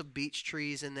of beech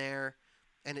trees in there,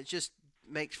 and it just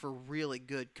makes for really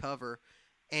good cover.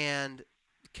 And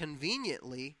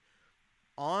conveniently,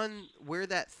 on where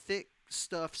that thick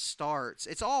stuff starts,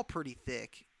 it's all pretty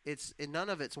thick. None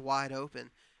of it's wide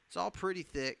open. It's all pretty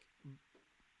thick.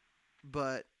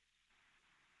 But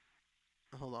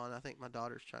hold on, I think my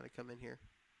daughter's trying to come in here.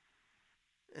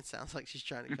 It sounds like she's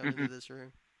trying to come into this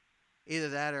room. Either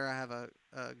that or I have a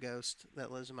ghost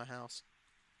that lives in my house.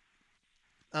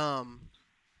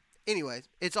 Anyways,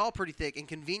 it's all pretty thick, and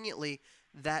conveniently,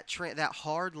 that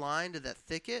hard line to that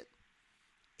thicket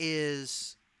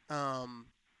is on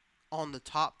the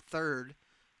top third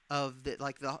of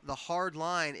the hard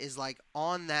line is like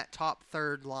on that top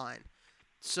third line.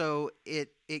 So it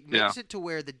makes it to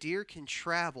where the deer can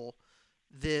travel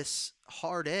this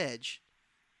hard edge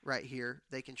right here.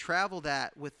 They can travel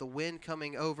that with the wind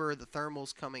coming over, the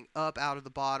thermals coming up out of the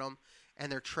bottom,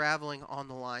 and they're traveling on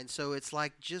the line. So it's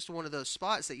like just one of those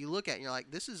spots that you look at and you're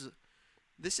like, this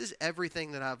is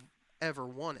everything that I've ever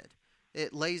wanted.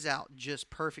 It lays out just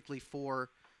perfectly for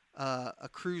a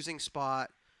cruising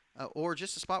spot or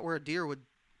just a spot where a deer would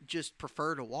just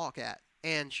prefer to walk at.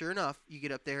 And sure enough, you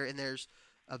get up there and there's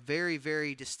a very,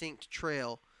 very distinct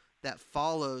trail that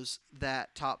follows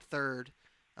that top third,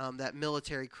 that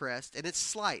military crest. And it's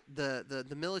slight.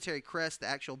 The military crest, the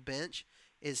actual bench,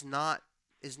 is not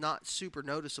super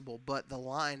noticeable, but the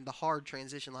line, the hard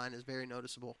transition line, is very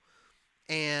noticeable.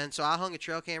 And so I hung a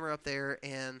trail camera up there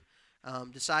and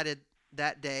decided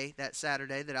that day, that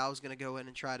Saturday, that I was going to go in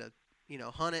and try to,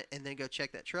 hunt it and then go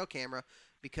check that trail camera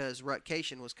because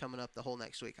rutcation was coming up the whole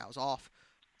next week. I was off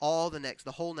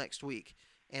the whole next week.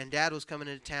 And Dad was coming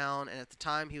into town, and at the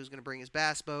time he was going to bring his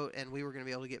bass boat, and we were going to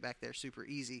be able to get back there super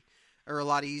easy, or a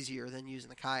lot easier than using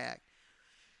the kayak.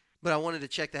 But I wanted to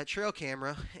check that trail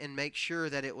camera and make sure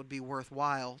that it would be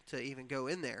worthwhile to even go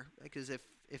in there, because if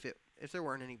there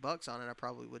weren't any bucks on it, I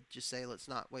probably would just say let's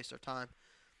not waste our time.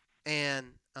 And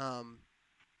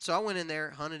so I went in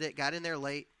there, hunted it, got in there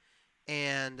late,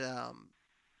 and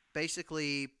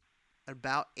basically at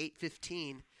about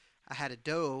 8:15, I had a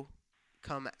doe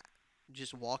come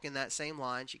just walking that same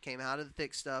line. She came out of the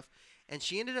thick stuff, and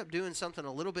she ended up doing something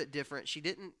a little bit different. She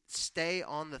didn't stay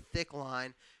on the thick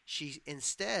line. She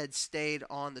instead stayed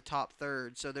on the top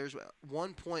third. So there's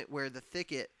one point where the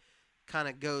thicket kind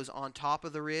of goes on top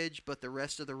of the ridge, but the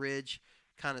rest of the ridge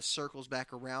kind of circles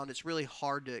back around. It's really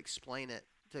hard to explain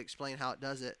how it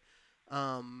does it.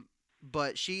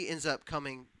 But she ends up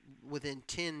coming within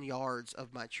 10 yards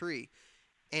of my tree.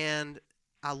 And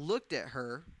I looked at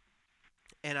her,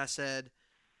 and I said,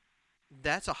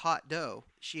 that's a hot doe.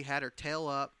 She had her tail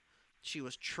up. She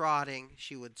was trotting.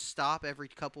 She would stop every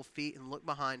couple feet and look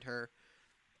behind her.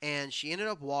 And she ended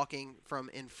up walking from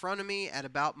in front of me at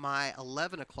about my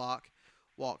 11 o'clock,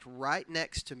 walked right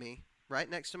next to me, right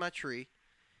next to my tree,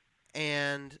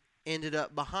 and ended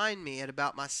up behind me at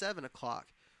about my 7 o'clock.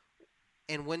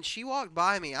 And when she walked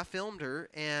by me, I filmed her,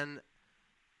 and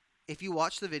if you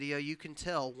watch the video, you can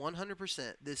tell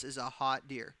 100% this is a hot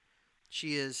deer.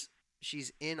 She's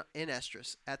in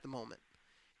estrus at the moment.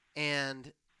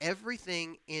 And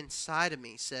everything inside of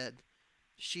me said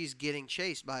she's getting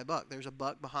chased by a buck. There's a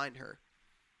buck behind her.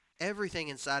 Everything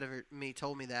inside of me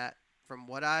told me that from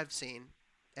what I've seen,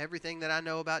 everything that I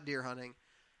know about deer hunting,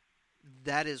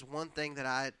 that is one thing that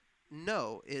I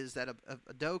know is that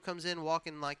a doe comes in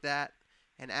walking like that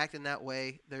and acting that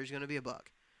way, there's going to be a buck.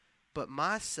 But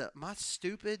my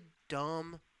stupid,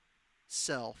 dumb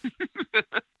self...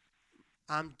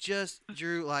 I'm just,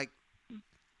 Drew, like,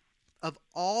 of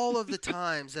all of the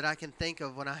times that I can think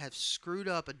of when I have screwed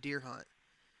up a deer hunt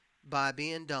by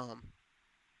being dumb,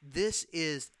 this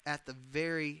is at the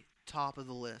very top of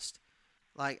the list.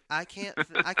 Like, I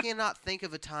cannot think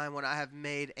of a time when I have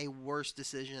made a worse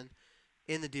decision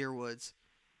in the deer woods.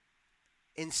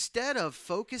 Instead of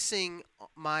focusing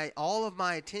all of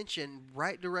my attention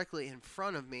right directly in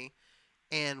front of me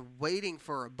and waiting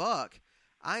for a buck,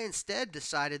 I instead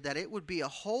decided that it would be a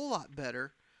whole lot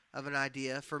better of an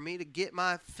idea for me to get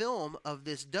my film of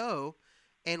this doe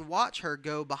and watch her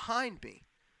go behind me.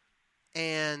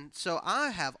 And so I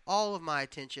have all of my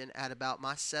attention at about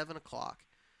my 7 o'clock,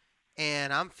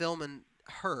 and I'm filming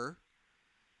her.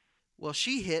 Well,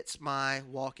 she hits my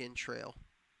walk-in trail,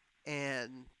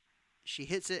 and she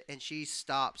hits it, and she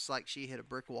stops like she hit a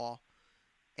brick wall,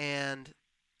 and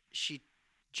she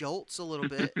jolts a little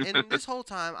bit. And this whole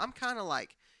time I'm kind of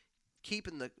like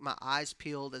keeping my eyes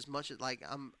peeled as much as like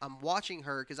I'm watching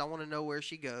her because I want to know where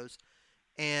she goes,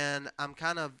 and I'm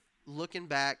kind of looking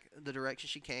back the direction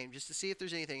she came just to see if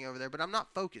there's anything over there, but I'm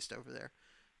not focused over there.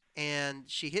 And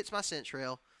she hits my scent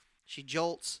trail, she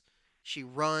jolts, she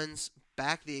runs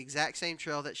back the exact same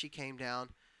trail that she came down,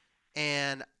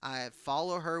 and I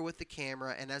follow her with the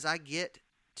camera, and as I get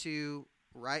to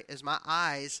as my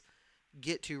eyes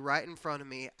get to right in front of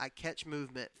me, I catch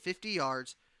movement 50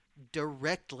 yards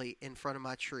directly in front of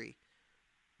my tree.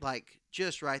 Like,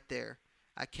 just right there.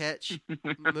 I catch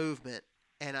movement,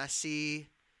 and I see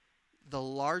the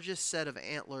largest set of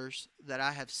antlers that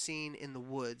I have seen in the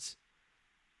woods.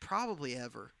 probably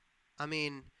ever. I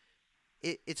mean,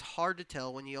 it's hard to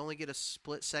tell when you only get a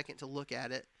split second to look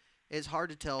at it. It's hard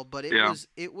to tell, but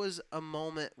it was a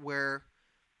moment where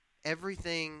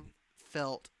everything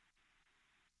felt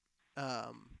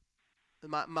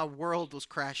my world was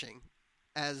crashing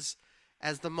as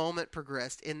the moment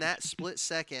progressed. In that split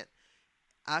second,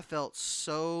 I felt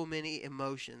so many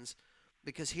emotions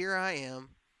because here I am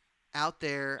out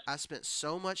there. I spent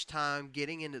so much time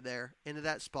getting into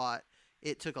that spot.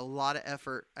 It took a lot of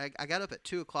effort. I got up at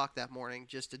 2 o'clock that morning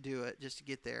just to do it, just to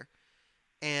get there.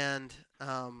 And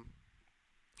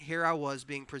here I was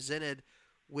being presented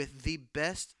with the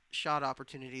best shot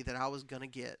opportunity that I was going to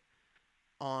get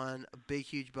on a big,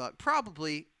 huge buck.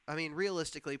 Probably, I mean,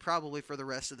 realistically, probably for the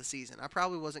rest of the season. I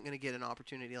probably wasn't going to get an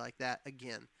opportunity like that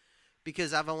again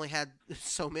because I've only had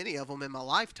so many of them in my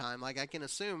lifetime. Like, I can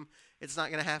assume it's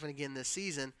not going to happen again this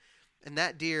season. And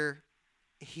that deer,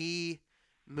 he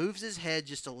moves his head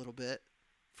just a little bit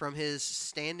from his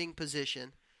standing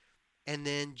position and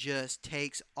then just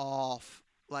takes off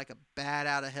like a bat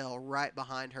out of hell right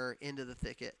behind her into the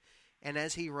thicket. And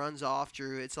as he runs off,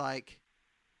 Drew, it's like,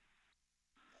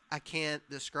 I can't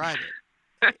describe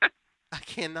it. I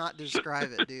cannot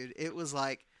describe it, dude. It was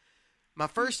like, my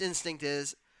first instinct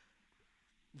is,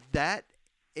 that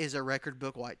is a record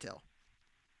book whitetail.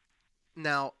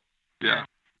 Now, yeah,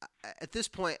 at this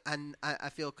point, I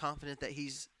feel confident that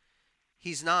he's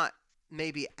not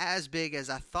maybe as big as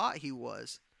I thought he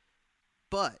was,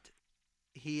 but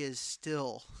he is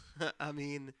still, I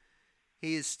mean,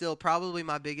 he is still probably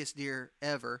my biggest deer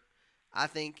ever. I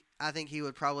think he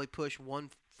would probably push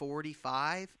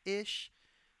 145-ish.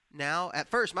 Now, at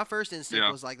first, my first instinct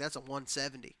was like, that's a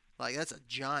 170. Like, that's a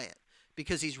giant.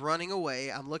 Because he's running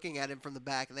away. I'm looking at him from the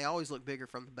back, and they always look bigger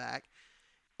from the back.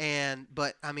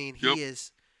 But I mean, he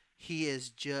is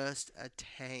just a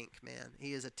tank, man.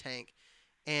 He is a tank.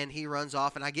 And he runs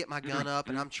off, and I get my gun up,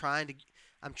 and I'm trying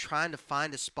to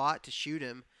find a spot to shoot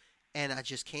him, and I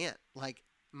just can't. Like,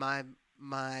 my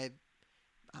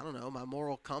I don't know, my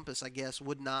moral compass, I guess,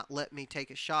 would not let me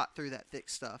take a shot through that thick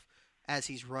stuff as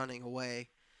he's running away.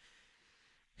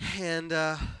 And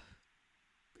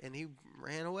he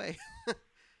ran away.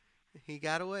 He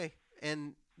got away.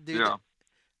 And dude,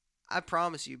 I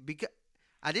promise you, because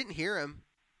I didn't hear him.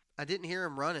 I didn't hear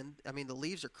him running. I mean, the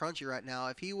leaves are crunchy right now.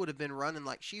 If he would have been running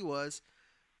like she was,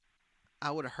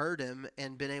 I would have heard him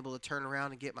and been able to turn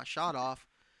around and get my shot off.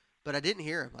 But I didn't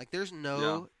hear him. Like, there's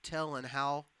no telling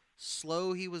how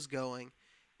slow he was going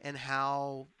and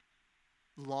how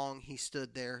long he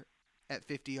stood there at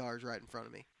 50 yards right in front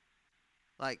of me.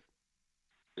 Like,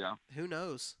 who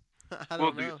knows? I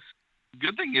don't know. The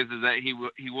good thing is that he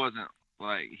wasn't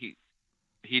like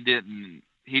he didn't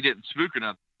spook or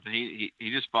nothing.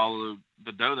 He just followed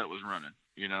the doe that was running.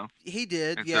 You know. He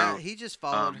did. And so, he just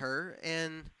followed her,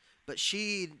 but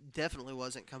she definitely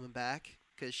wasn't coming back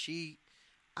because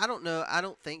I don't know. I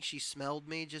don't think she smelled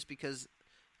me just because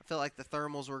I felt like the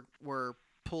thermals were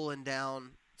pulling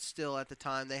down still at the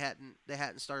time. They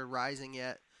hadn't started rising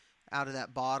yet out of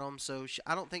that bottom. So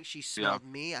I don't think she smelled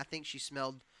me. I think she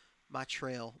smelled my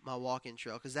trail, my walk-in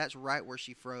trail, because that's right where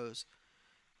she froze.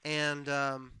 And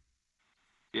I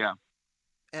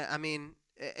mean,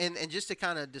 and just to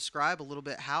kind of describe a little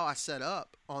bit how I set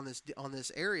up on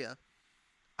this area,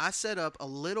 I set up a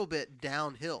little bit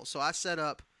downhill. So I set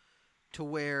up to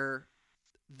where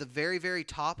the very, very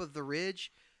top of the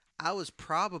ridge, I was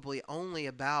probably only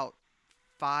about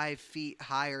 5 feet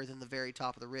higher than the very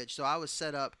top of the ridge. So I was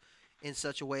set up in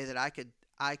such a way that I could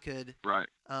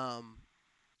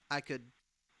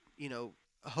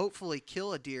hopefully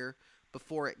kill a deer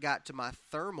before it got to my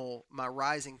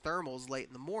rising thermals late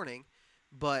in the morning.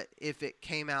 But if it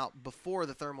came out before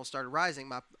the thermals started rising,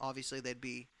 obviously they'd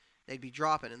be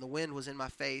dropping, and the wind was in my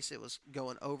face. It was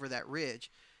going over that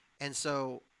ridge. And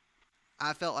so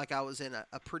I felt like I was in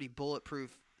a pretty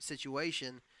bulletproof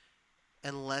situation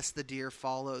unless the deer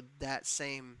followed that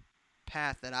same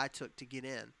path that I took to get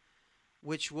in,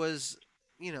 which was,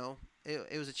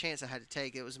 it was a chance I had to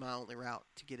take. It was my only route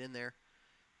to get in there.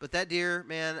 But that deer,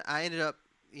 man, I ended up,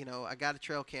 I got a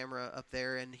trail camera up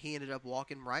there, and he ended up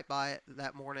walking right by it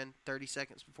that morning, 30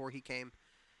 seconds before he came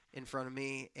in front of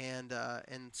me. And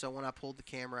so when I pulled the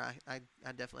camera, I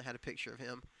definitely had a picture of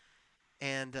him.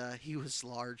 And he was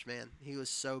large, man. He was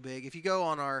so big. If you go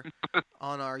on our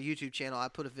YouTube channel, I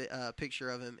put a picture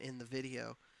of him in the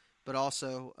video, but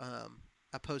also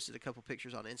I posted a couple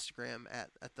pictures on Instagram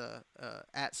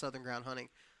at Southern Ground Hunting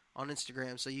on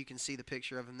Instagram, so you can see the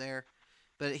picture of him there.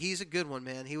 But he's a good one,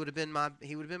 man. He would have been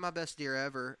my best deer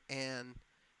ever, and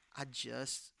I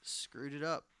just screwed it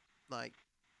up. Like,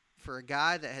 for a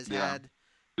guy that has had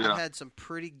Yeah. I've had some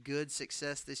pretty good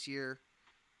success this year,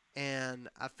 and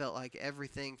I felt like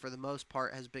everything for the most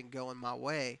part has been going my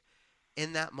way.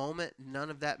 In that moment, none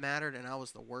of that mattered, and I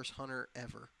was the worst hunter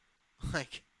ever.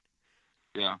 Like,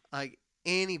 Yeah. like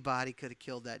anybody could have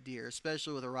killed that deer,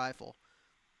 especially with a rifle,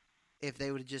 if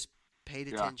they would have just paid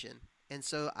Yeah. attention. And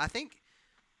so I think,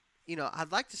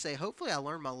 I'd like to say, hopefully, I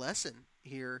learned my lesson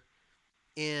here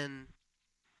in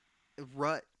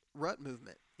rut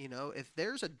movement. If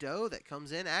there's a doe that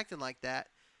comes in acting like that,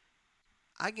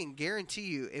 I can guarantee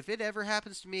you, if it ever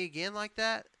happens to me again like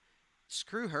that,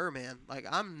 screw her, man. Like,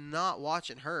 I'm not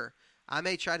watching her. I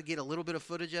may try to get a little bit of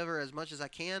footage of her as much as I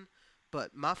can,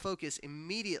 but my focus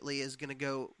immediately is going to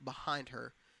go behind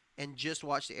her and just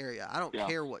watch the area. I don't Yeah.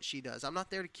 care what she does. I'm not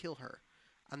there to kill her.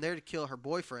 I'm there to kill her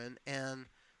boyfriend, and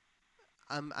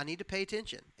I need to pay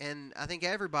attention. And I think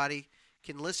everybody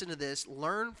can listen to this,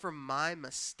 learn from my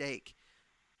mistake.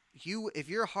 If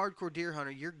you're a hardcore deer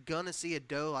hunter, you're going to see a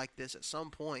doe like this at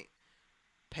some point.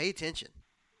 Pay attention.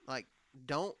 Like,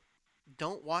 don't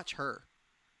watch her.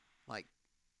 Like,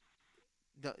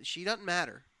 she doesn't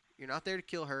matter. You're not there to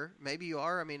kill her. Maybe you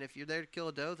are. I mean, if you're there to kill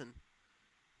a doe, then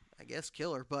I guess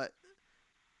kill her. But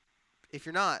if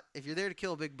you're not, if you're there to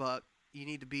kill a big buck, you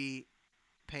need to be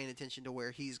paying attention to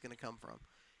where he's going to come from.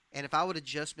 And if I would have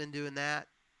just been doing that,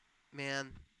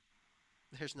 man,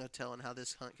 there's no telling how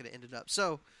this hunt could have ended up.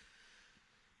 So,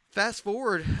 fast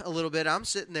forward a little bit, I'm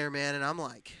sitting there, man, and I'm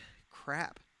like,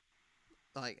 crap.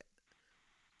 Like,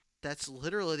 that's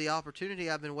literally the opportunity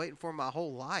I've been waiting for my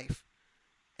whole life.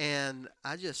 And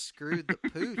I just screwed the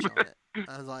pooch on it.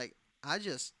 I was like,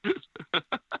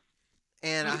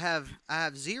 and I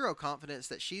have zero confidence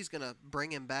that she's going to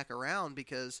bring him back around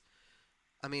because,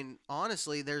 I mean,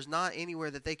 honestly, there's not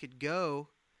anywhere that they could go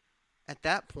at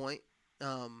that point.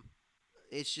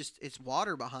 It's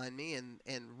water behind me and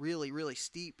really, really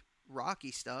steep,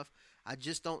 rocky stuff. I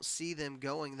just don't see them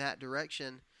going that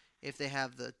direction if they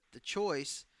have the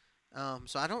choice.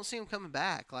 So I don't see him coming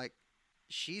back. Like,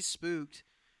 she's spooked.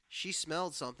 She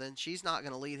smelled something. She's not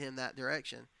going to lead him that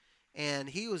direction. And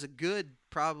he was a good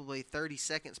probably 30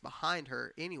 seconds behind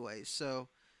her anyways. So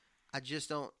I just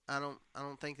don't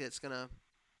think it's going to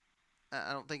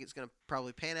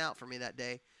probably pan out for me that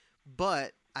day.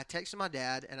 But I texted my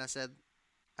dad and I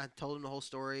told him the whole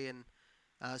story, and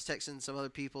I was texting some other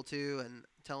people too and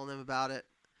telling them about it.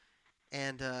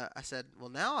 And I said, well,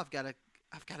 now I've got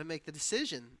to make the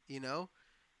decision,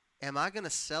 Am I going to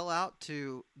sell out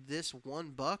to this one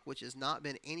buck, which has not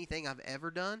been anything I've ever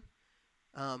done?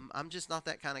 I'm just not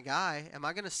that kind of guy. Am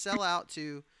I going to sell out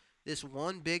to this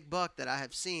one big buck that I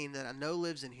have seen that I know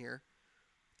lives in here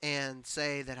and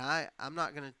say that I'm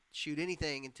not going to shoot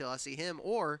anything until I see him?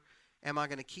 Or am I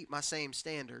going to keep my same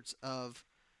standards of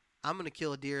I'm going to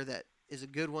kill a deer that is a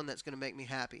good one that's going to make me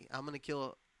happy? I'm going to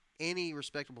kill any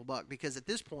respectable buck because at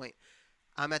this point,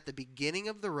 I'm at the beginning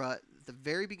of the rut, the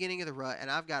very beginning of the rut, and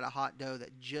I've got a hot doe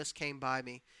that just came by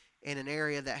me in an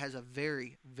area that has a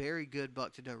very, very good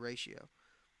buck-to-doe ratio.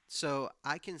 So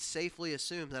I can safely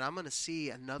assume that I'm going to see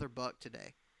another buck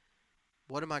today.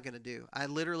 What am I going to do? I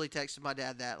literally texted my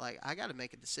dad that, like, I got to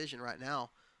make a decision right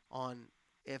now on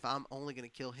if I'm only going to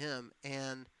kill him.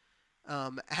 And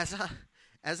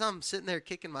as I'm sitting there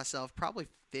kicking myself, probably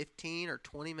 15 or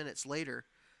 20 minutes later,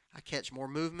 I catch more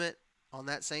movement on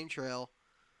that same trail.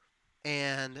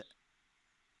 And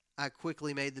I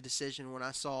quickly made the decision when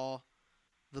I saw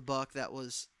the buck that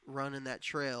was running that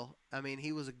trail. I mean,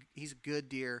 he's a good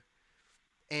deer.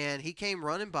 And he came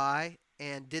running by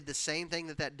and did the same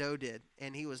thing that doe did.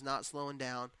 And he was not slowing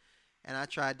down. And I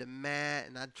tried to mat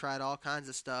and I tried all kinds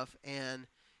of stuff. And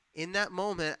in that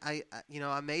moment, I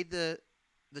made the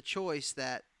choice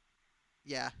that,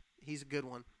 yeah, he's a good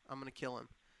one. I'm going to kill him.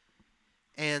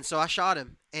 And so I shot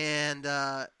him, and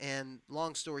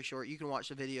long story short, you can watch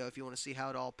the video if you want to see how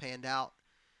it all panned out.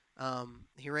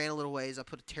 He ran a little ways. I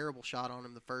put a terrible shot on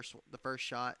him the first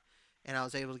shot, and I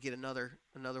was able to get another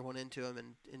one into him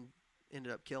and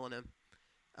ended up killing him.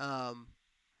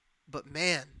 But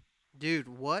man, dude,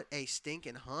 what a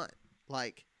stinking hunt!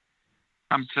 Like,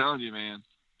 I'm telling you, man.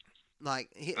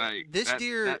 This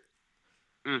deer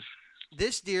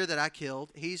that I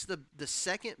killed, he's the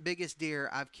second biggest deer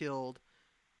I've killed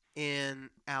in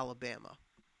Alabama.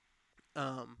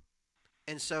 And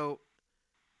so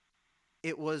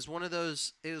it was one of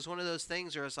those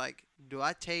things where I was like, do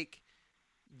I take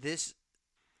this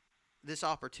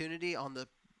opportunity on the,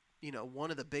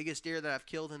 one of the biggest deer that I've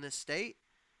killed in this state,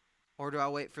 or do I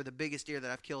wait for the biggest deer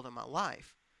that I've killed in my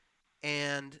life?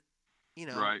 And,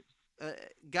 right.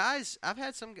 Guys, I've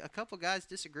had a couple guys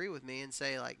disagree with me and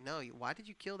say, like, no, why did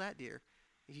you kill that deer?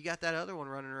 You got that other one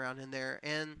running around in there.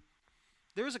 And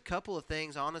there was a couple of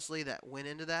things, honestly, that went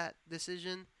into that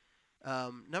decision.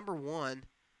 Number one,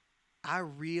 I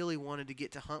really wanted to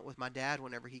get to hunt with my dad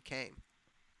whenever he came.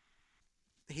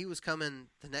 He was coming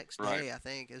the next Right. day, I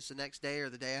think. It was the next day or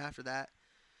the day after that.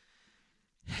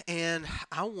 And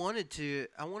I wanted to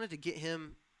get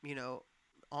him,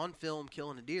 on film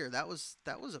killing a deer. That was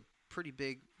a pretty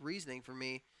big reasoning for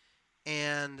me.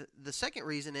 And the second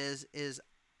reason is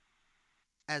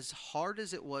as hard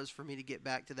as it was for me to get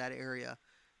back to that area.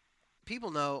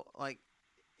 People know, like,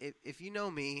 if you know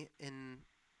me and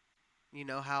you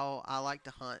know how I like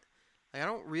to hunt, like, I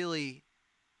don't really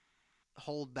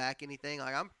hold back anything.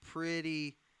 Like,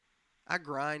 I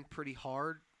grind pretty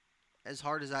hard as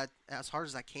I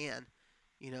can.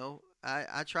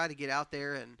 I try to get out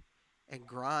there and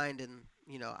grind, and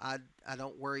I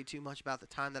don't worry too much about the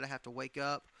time that I have to wake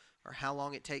up or how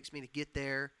long it takes me to get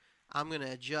there. I'm going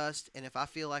to adjust, and if I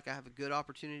feel like I have a good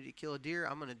opportunity to kill a deer,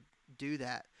 I'm going to do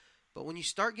that. But when you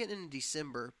start getting into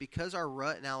December, because our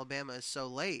rut in Alabama is so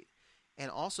late, and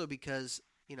also because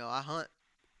I hunt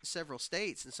several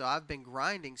states, and so I've been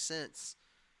grinding since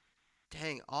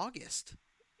August.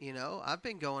 I've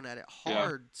been going at it Yeah.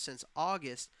 hard since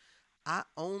August. I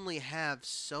only have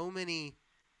so many,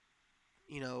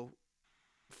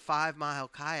 5-mile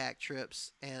kayak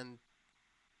trips and,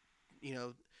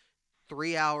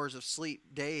 3 hours of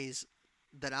sleep days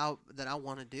that I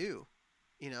want to do.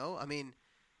 I mean,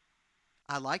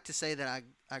 I like to say that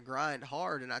I grind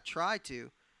hard and I try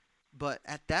to, but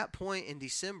at that point in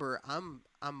December, I'm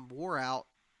wore out.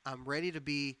 I'm ready to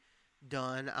be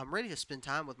done. I'm ready to spend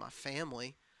time with my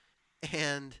family,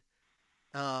 and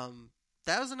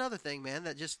that was another thing, man,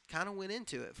 that just kind of went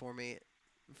into it for me.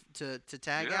 To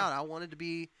tag Yeah. out, I wanted to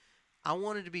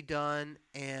be done,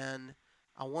 and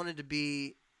I wanted to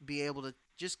be able to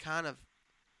just kind of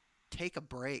take a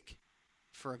break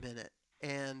for a minute,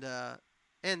 and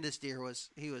this deer was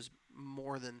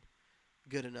more than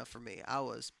good enough for me. I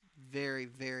was very,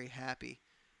 very happy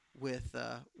with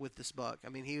this buck. I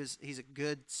mean, he's a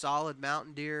good solid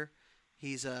mountain deer.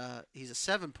 He's a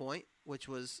 7 point, which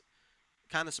was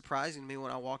kind of surprising to me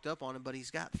when I walked up on him. But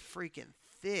he's got freaking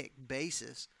thick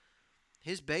bases.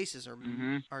 His bases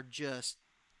Mm-hmm. are just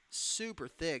super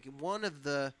thick.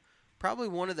 Probably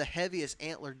one of the heaviest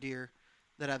antler deer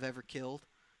that I've ever killed.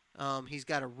 He's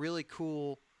got a really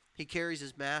cool. He carries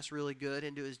his mass really good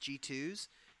into his G2s.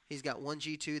 He's got one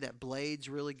G2 that blades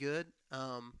really good.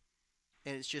 And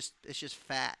it's just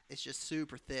fat. It's just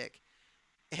super thick.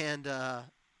 And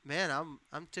man,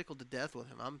 I'm tickled to death with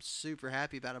him. I'm super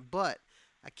happy about him. But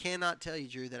I cannot tell you,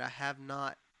 Drew, that I have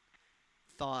not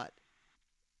thought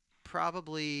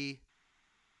probably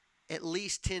at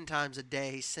least 10 times a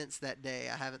day since that day.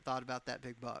 I haven't thought about that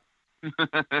big buck.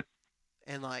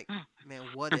 And like, man,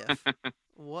 what if?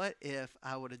 What if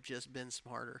I would have just been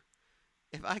smarter?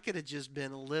 If I could have just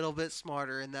been a little bit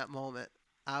smarter in that moment,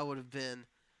 I would have been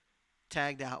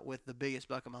tagged out with the biggest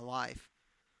buck of my life.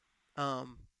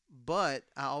 But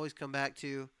I always come back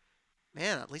to,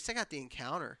 man, at least I got the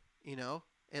encounter,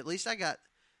 At least I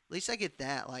get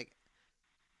that. Like,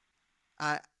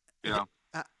 I Yeah.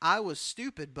 I was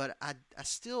stupid, but I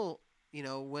still,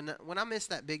 when I missed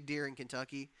that big deer in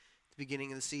Kentucky at the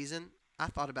beginning of the season, I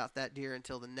thought about that deer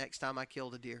until the next time I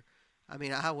killed a deer. I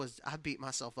mean, I beat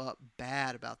myself up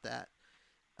bad about that.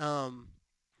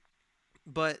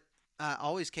 But I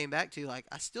always came back to, like,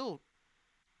 I still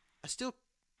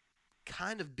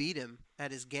kind of beat him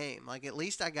at his game. Like, at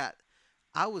least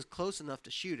I was close enough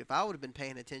to shoot. If I would have been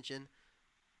paying attention,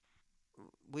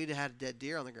 we'd have had a dead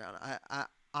deer on the ground.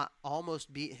 I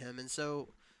almost beat him, and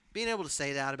so being able to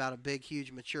say that about a big,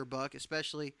 huge, mature buck,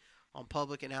 especially on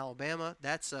public in Alabama,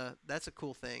 that's a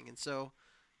cool thing. And so,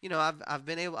 I've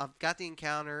got the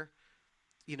encounter.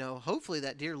 Hopefully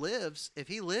that deer lives. If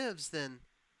he lives, then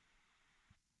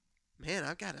man,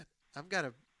 I've got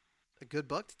a good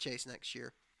buck to chase next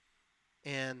year,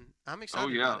 and I'm Oh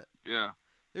excited yeah. about it. Yeah.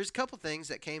 There's a couple things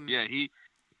that came. Yeah.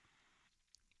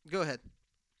 Go ahead.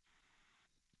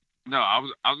 No, I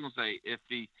was gonna say if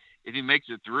he makes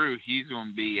it through, he's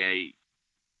gonna be a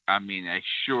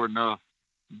sure enough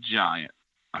giant.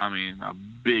 I mean, a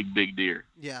big deer.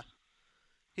 Yeah,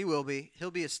 he will be.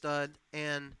 He'll be a stud,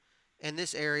 and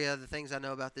this area, the things I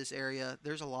know about this area,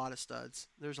 there's a lot of studs.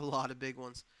 There's a lot of big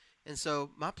ones, and so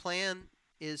my plan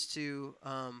is to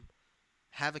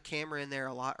have a camera in there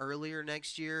a lot earlier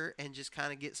next year and just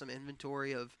kind of get some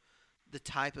inventory of the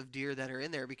type of deer that are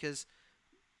in there. Because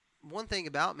one thing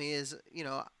about me is,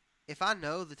 if I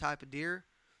know the type of deer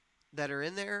that are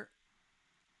in there,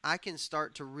 I can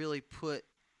start to really put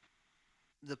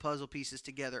the puzzle pieces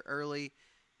together early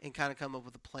and kind of come up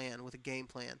with a plan, with a game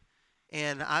plan.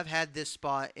 And I've had this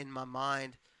spot in my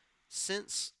mind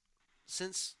since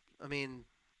since I mean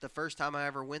the first time I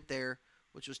ever went there,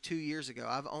 which was 2 years ago.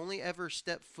 I've only ever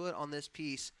stepped foot on this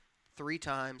piece 3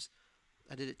 times.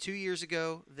 I did it 2 years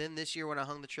ago, then this year when I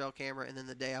hung the trail camera, and then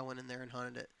the day I went in there and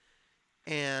hunted it.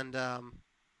 And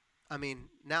I mean,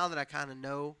 now that I kind of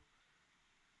know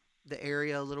the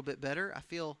area a little bit better, I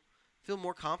feel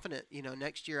more confident.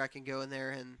 Next year I can go in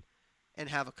there and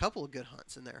have a couple of good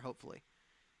hunts in there, hopefully.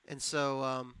 And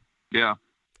so Yeah.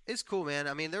 it's cool, man.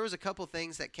 I mean, there was a couple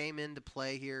things that came into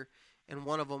play here, and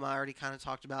one of them I already kind of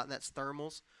talked about, and that's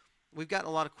thermals. We've gotten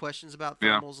a lot of questions about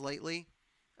thermals lately.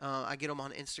 I get them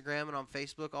on Instagram and on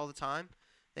Facebook all the time.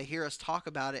 They hear us talk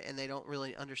about it, and they don't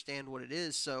really understand what it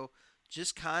is. So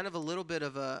just kind of a little bit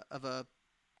of a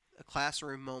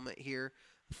classroom moment here.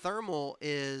 Thermal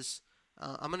is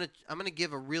I'm gonna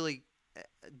give a really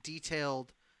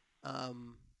detailed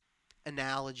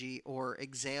analogy or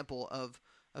example of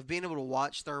being able to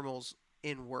watch thermals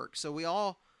in work. So we've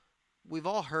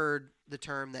all heard the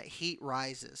term that heat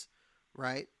rises,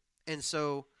 right? And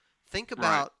so think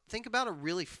about a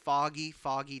really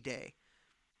foggy day,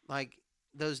 like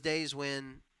those days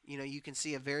when you can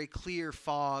see a very clear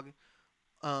fog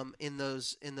in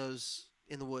the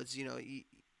woods.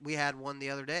 We had one the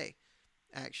other day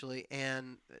actually,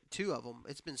 and 2 of them.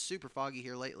 It's been super foggy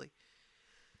here lately.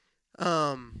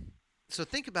 So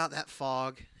think about that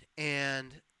fog,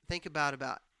 and think about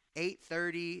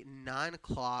 8:30, 9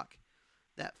 o'clock.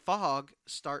 That fog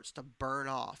starts to burn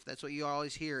off. That's what you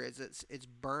always hear, is it's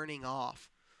burning off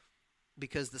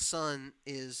because the sun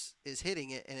is hitting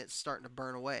it and it's starting to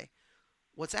burn away.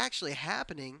 What's actually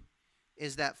happening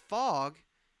is that fog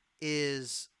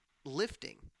is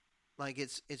lifting, like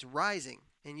it's rising,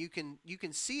 and you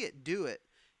can see it do it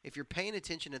if you're paying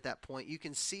attention at that point. You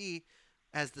can see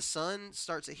as the sun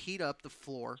starts to heat up the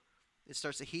floor, it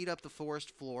starts to heat up the forest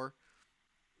floor.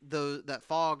 That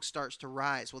fog starts to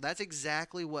rise. Well, that's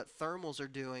exactly what thermals are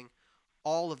doing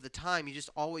all of the time.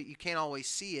 You can't always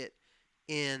see it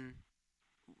you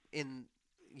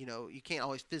can't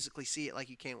always physically see it like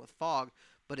you can with fog,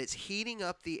 but it's heating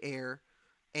up the air,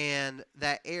 and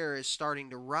that air is starting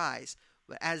to rise.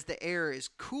 But as the air is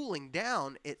cooling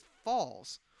down, it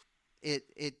falls.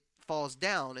 It falls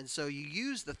down, and so you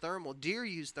use the thermal. Deer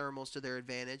use thermals to their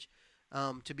advantage.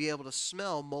 To be able to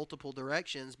smell multiple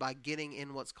directions by getting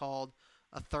in what's called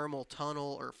a thermal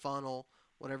tunnel or funnel,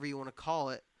 whatever you want to call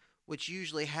it, which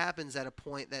usually happens at a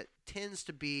point that tends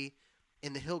to be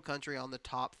in the hill country on the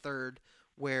top third,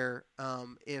 where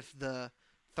if the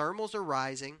thermals are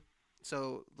rising,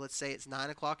 so let's say it's 9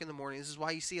 o'clock in the morning. This is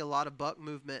why you see a lot of buck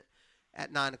movement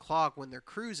at 9 o'clock when they're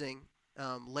cruising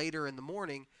later in the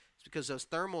morning. It's because those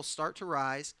thermals start to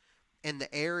rise, and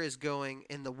the air is going,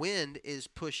 and the wind is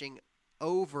pushing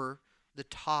over the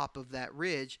top of that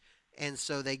ridge, and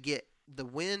so they get the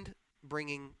wind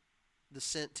bringing the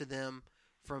scent to them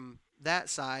from that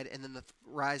side, and then the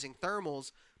rising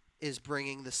thermals is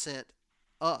bringing the scent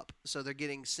up, so they're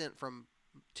getting scent from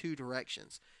 2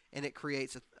 directions, and it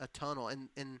creates a tunnel.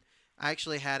 And I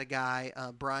actually had a guy,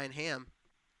 Brian Ham,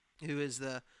 who is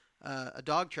a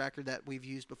dog tracker that we've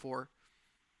used before.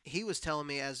 He was telling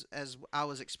me as I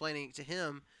was explaining it to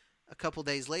him. A couple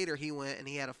days later, he went and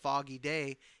he had a foggy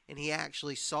day, and he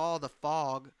actually saw the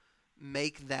fog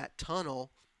make that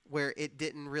tunnel where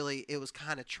it was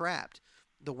kind of trapped.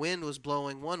 The wind was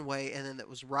blowing one way, and then it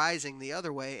was rising the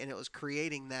other way, and it was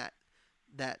creating that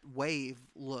wave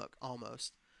look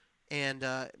almost. And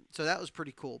so that was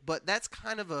pretty cool. But that's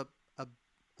kind of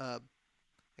I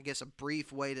guess a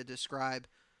brief way to describe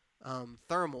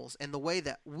thermals, and the way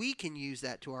that we can use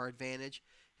that to our advantage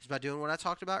is by doing what I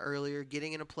talked about earlier,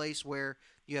 getting in a place where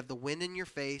you have the wind in your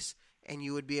face, and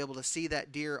you would be able to see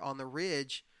that deer on the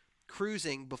ridge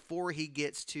cruising before he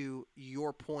gets to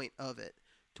your point of it,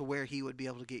 to where he would be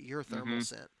able to get your thermal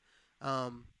scent.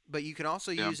 But you can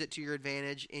also use it to your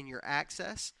advantage in your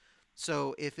access.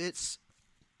 So if it's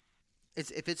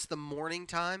the morning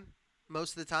time,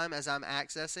 most of the time as I'm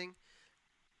accessing,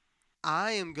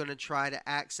 I am going to try to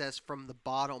access from the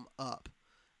bottom up.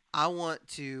 I want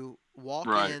to walk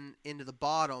into the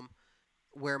bottom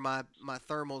where my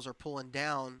thermals are pulling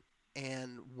down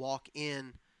and walk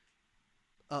in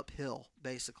uphill,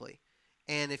 basically.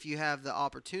 And if you have the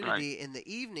opportunity in the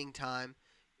evening time,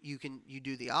 you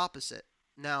do the opposite.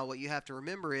 Now, what you have to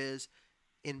remember is,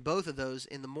 in both of those,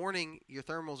 in the morning, your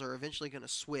thermals are eventually going to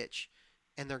switch,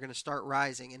 and they're going to start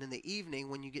rising. And in the evening,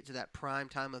 when you get to that prime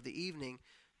time of the evening,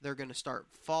 they're going to start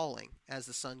falling as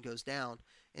the sun goes down.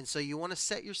 And so you want to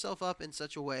set yourself up in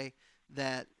such a way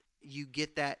that you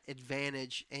get that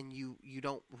advantage, and you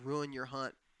don't ruin your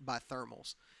hunt by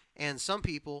thermals. And some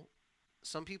people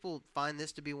some people find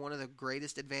this to be one of the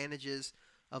greatest advantages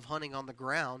of hunting on the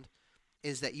ground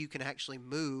is that you can actually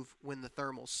move when the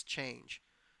thermals change.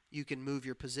 You can move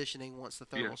your positioning once the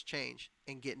thermals change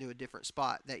and get into a different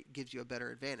spot. That gives you a better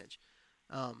advantage.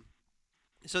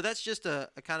 So that's just a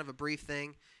kind of a brief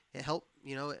thing. It helped,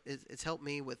 it's helped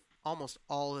me with almost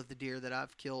all of the deer that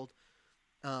I've killed.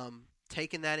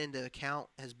 Taking that into account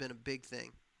has been a big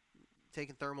thing.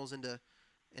 Taking thermals into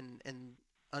and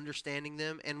understanding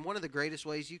them. And one of the greatest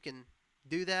ways you can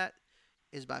do that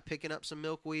is by picking up some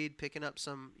milkweed,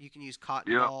 you can use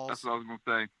cotton balls. That's what I was going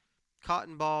to say.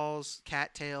 Cotton balls,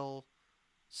 cattail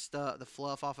stuff, the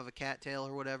fluff off of a cattail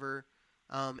or whatever.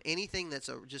 Anything that's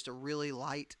just a really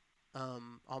light,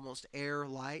 almost air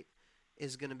light,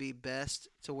 is going to be best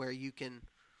to where you can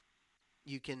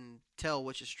tell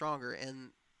which is stronger.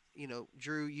 And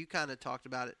Drew, you kind of talked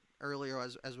about it earlier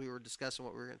as we were discussing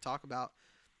what we were going to talk about.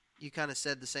 You kind of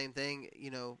said the same thing.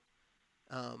 You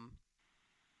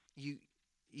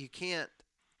can't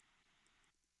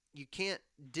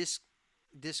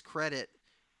discredit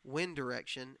wind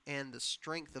direction and the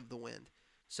strength of the wind.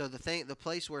 So the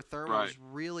place where thermals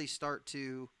really start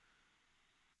to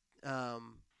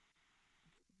come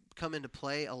into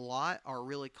play a lot are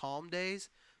really calm days.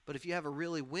 But if you have a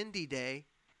really windy day,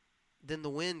 then the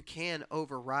wind can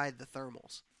override the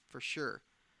thermals for sure.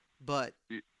 But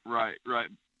right.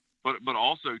 But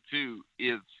also too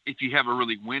is if you have a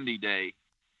really windy day,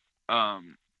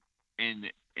 and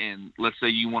let's say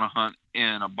you want to hunt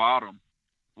in a bottom,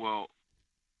 well,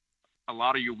 a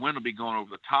lot of your wind will be going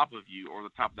over the top of you or the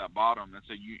top of that bottom, and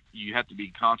so you have to be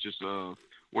conscious of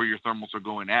where your thermals are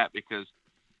going at, because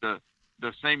the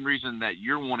same reason that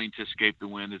you're wanting to escape the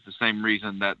wind is the same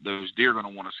reason that those deer are going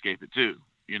to want to escape it too.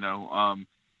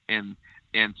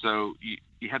 And so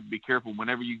you have to be careful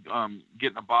whenever you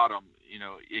get in a bottom.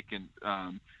 It can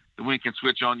the wind can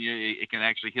switch on you. It can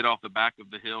actually hit off the back of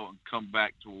the hill and come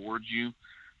back towards you.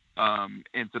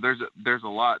 And so there's a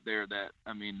lot there that,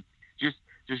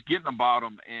 just get in the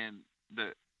bottom, and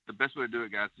the best way to do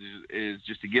it, guys, is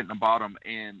just to get in the bottom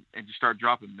and just start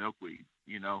dropping milkweed,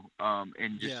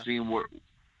 and just seeing where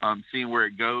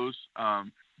it goes.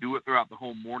 Do it throughout the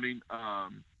whole morning.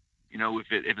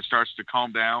 If it starts to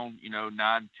calm down,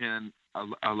 9, 10,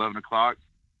 11 o'clock,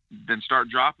 then start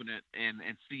dropping it and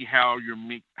see how your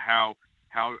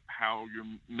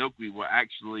milkweed will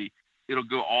actually, it'll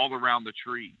go all around the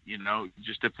tree,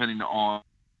 just depending on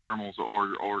thermals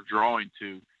or drawing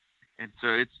to. And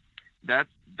so that's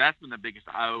been the biggest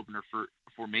eye opener for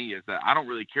me, is that I don't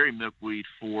really carry milkweed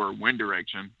for wind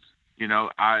direction.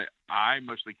 I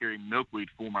mostly carry milkweed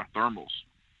for my thermals.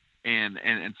 And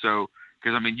so,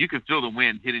 because you can feel the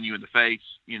wind hitting you in the face.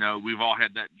 We've all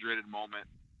had that dreaded moment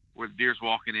where the deer's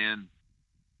walking in,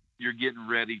 you're getting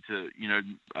ready to,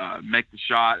 make the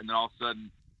shot, and then all of a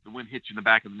sudden the wind hits you in the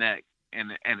back of the neck,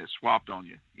 and it swapped on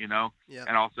you, And all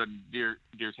of a sudden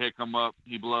deer's head come up,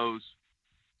 he blows.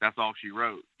 That's all she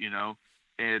wrote,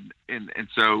 And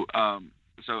so, I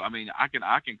can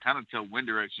kind of tell wind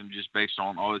direction just based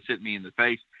on, it's hitting me in the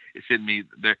face. It's hitting me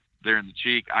there in the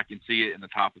cheek. I can see it in the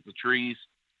top of the trees.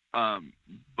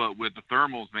 But with the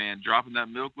thermals, man, dropping that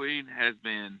milkweed has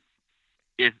been,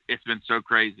 it's been so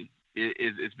crazy.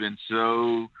 It's been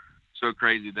so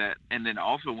crazy that, and then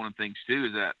also one of the things too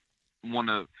is that one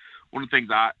of the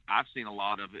things I've seen a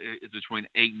lot of is between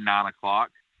 8 and 9 o'clock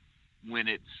when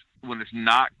it's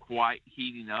not quite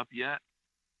heating up yet,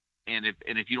 and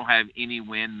if you don't have any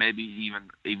wind, maybe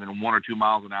even 1 or 2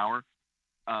 miles an hour,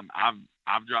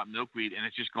 I've dropped milkweed and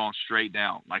it's just gone straight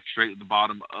down, like straight at the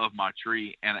bottom of my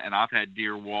tree, and I've had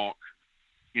deer walk,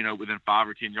 within 5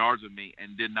 or 10 yards of me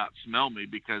and did not smell me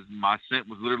because my scent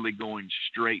was literally going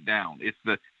straight down. It's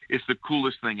the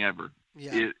coolest thing ever.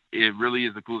 Yeah. It really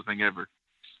is the coolest thing ever.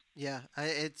 Yeah,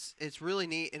 it's really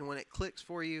neat, and when it clicks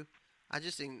for you, I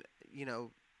just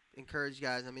encourage you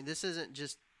guys. This isn't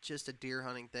just a deer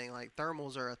hunting thing. Like,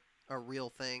 thermals are a real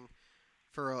thing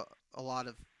for a lot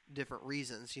of different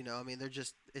reasons. They're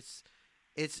just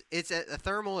it's a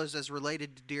thermal is as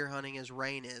related to deer hunting as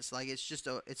rain is. Like,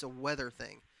 it's a weather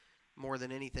thing more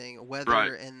than anything. Weather,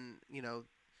 right. And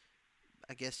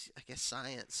I guess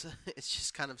science. It's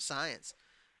just kind of science.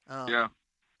 Yeah.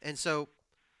 And so,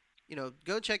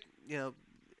 go check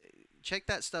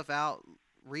that stuff out.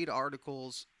 Read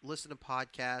articles, listen to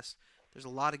podcasts. There's a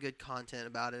lot of good content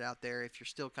about it out there. If you're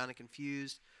still kind of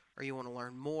confused or you want to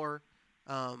learn more,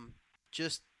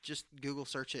 just Google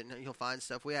search it and you'll find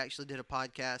stuff. We actually did a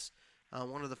podcast.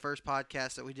 One of the first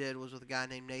podcasts that we did was with a guy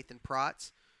named Nathan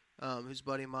Protz, who's a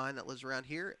buddy of mine that lives around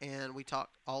here, and we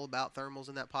talked all about thermals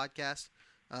in that podcast.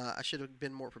 I should have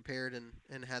been more prepared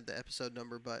and had the episode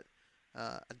number, but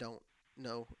I don't.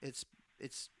 no, it's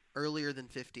earlier than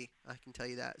 50. I can tell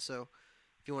you that. So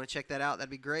if you want to check that out, that'd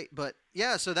be great. But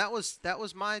yeah, so that was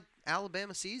my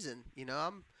Alabama season. You know,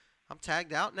 I'm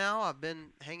tagged out now. I've been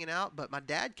hanging out, but my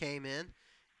dad came in,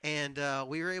 and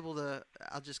we were able to.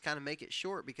 I'll just kind of make it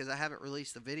short because I haven't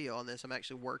released the video on this. I'm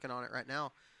actually working on it right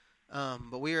now.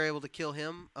 But we were able to kill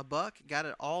him a buck, got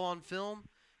it all on film,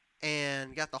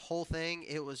 and got the whole thing.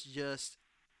 It was just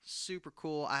super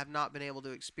cool. I have not been able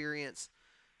to experience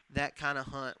that kind of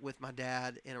hunt with my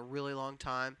dad in a really long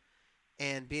time,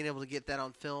 and being able to get that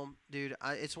on film, dude,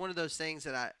 it's one of those things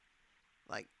that I,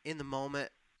 like, in the moment,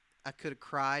 I could have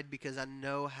cried because I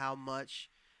know how much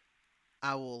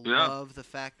I will love the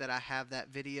fact that I have that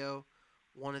video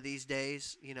one of these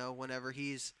days, you know, whenever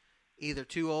he's either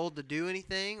too old to do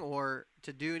anything or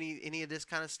to do any of this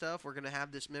kind of stuff. We're going to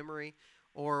have this memory,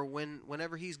 or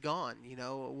whenever he's gone, you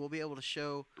know, we'll be able to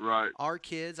show our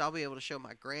kids. I'll be able to show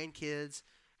my grandkids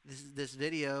this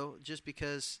video just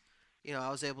because, you know,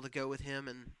 I was able to go with him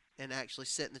and actually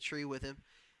sit in the tree with him.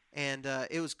 And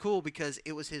it was cool because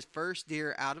it was his first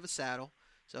deer out of a saddle.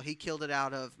 So he killed it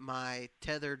out of my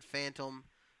tethered Phantom.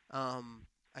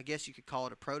 I guess you could call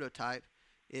it a prototype.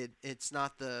 It's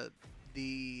not the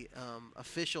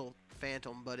official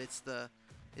Phantom, but it's the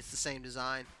same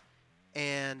design.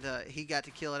 And he got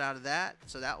to kill it out of that,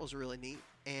 so that was really neat.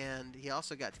 And he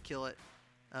also got to kill it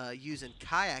using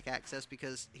kayak access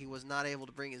because he was not able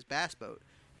to bring his bass boat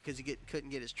because he couldn't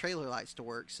get his trailer lights to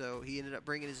work. So he ended up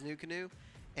bringing his new canoe,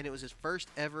 and it was his first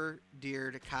ever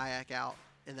deer to kayak out,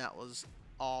 and that was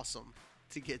awesome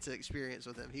to get to experience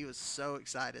with him. He was so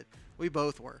excited. We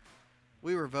both were.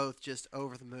 We were both just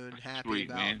over the moon, happy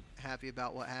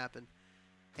about what happened,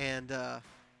 and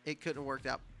it couldn't have worked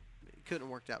out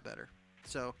better.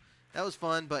 So that was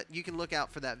fun, but you can look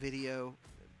out for that video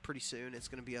pretty soon. It's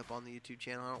going to be up on the YouTube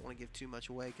channel. I don't want to give too much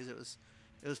away because it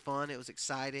was fun, it was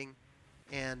exciting,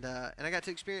 and I got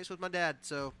to experience with my dad.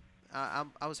 So I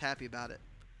was happy about it.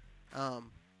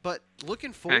 But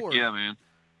looking forward, heck yeah, man.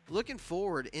 Looking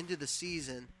forward into the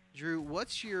season, Drew,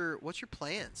 what's your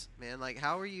plans, man? Like,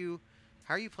 how are you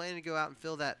planning to go out and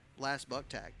fill that last buck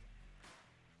tag?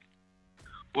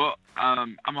 Well,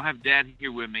 I'm gonna have Dad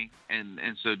here with me, and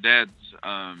so Dad's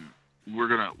we're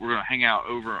gonna hang out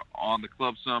over on the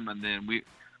club some, and then we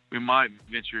might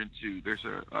venture into there's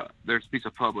a piece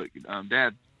of public.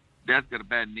 Dad's got a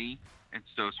bad knee, and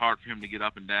so it's hard for him to get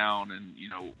up and down, and you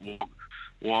know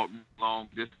walk long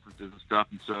distances and stuff,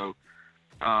 and so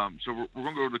we're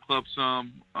gonna go to the club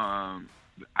some.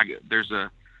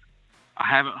 I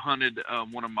haven't hunted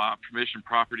one of my permission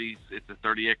properties. It's a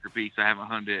 30-acre piece. I haven't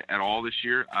hunted it at all this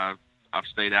year. I've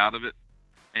stayed out of it,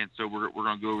 and so we're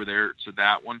going to go over there to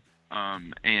that one,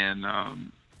 and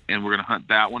we're going to hunt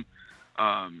that one.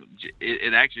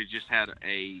 It actually just had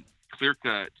a clear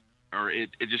cut, or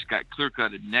it just got clear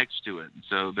cutted next to it, and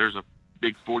so there's a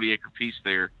big 40-acre piece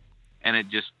there, and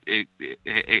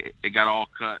it got all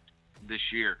cut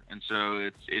this year, and so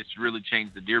it's really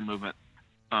changed the deer movement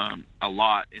a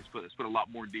lot. It's put a lot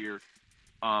more deer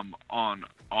on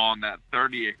that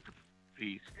 30-acre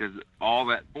piece, because all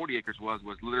that 40 acres was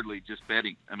literally just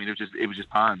bedding. I mean, it was just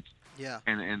pines. Yeah.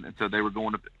 And so they were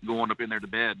going up in there to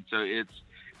bed. So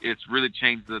it's really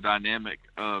changed the dynamic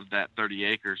of that 30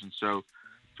 acres. And so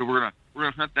we're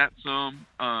gonna hunt that some.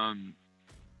 I'm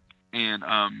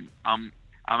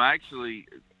actually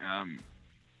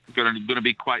gonna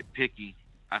be quite picky,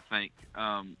 I think,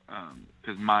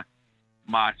 because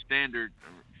my standard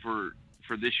for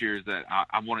this year is that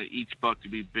I want each buck to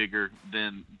be bigger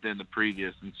than the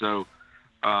previous, and so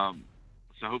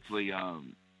hopefully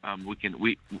we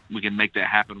can make that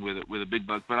happen with a big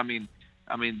buck. But I mean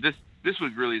this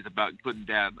week really is about putting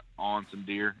Dad on some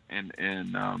deer and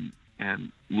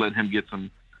letting him get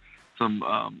some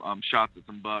shots at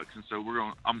some bucks, and so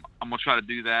I'm gonna try to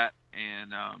do that,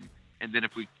 and then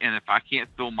if I can't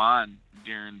fill mine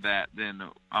during that, then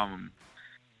I'm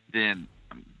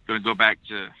gonna go back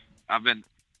to I've been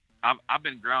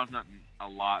ground hunting a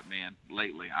lot, man,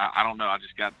 lately. I don't know,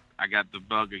 I got the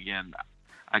bug again,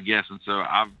 I guess, and so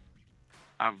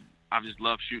I've just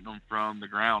loved shooting them from the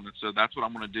ground, and so that's what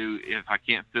I'm gonna do. If I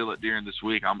can't fill it during this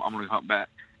week, I'm gonna hunt back.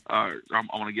 I'm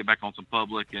gonna get back on some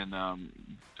public and I'll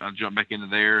jump back into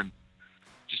there and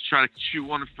just try to shoot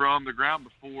one from the ground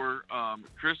before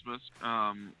Christmas,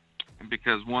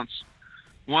 because once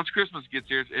Christmas gets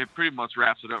here, it pretty much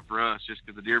wraps it up for us, just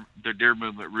because the deer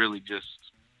movement really just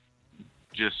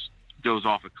goes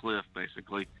off a cliff,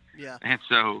 basically. Yeah. And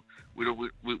so we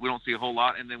don't see a whole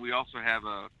lot. And then we also have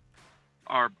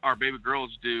our baby girl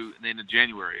is due at the end of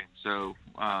January. So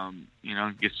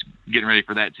just getting ready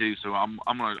for that too. So I'm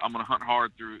gonna hunt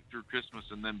hard through Christmas,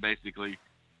 and then basically,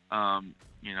 call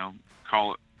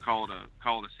it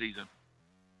a season.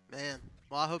 Man,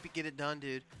 well, I hope you get it done,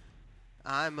 dude.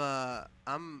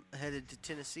 I'm headed to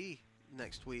Tennessee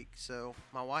next week, so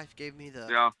my wife gave me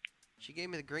the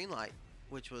green light,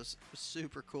 which was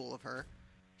super cool of her.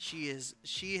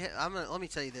 Let me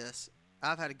tell you this.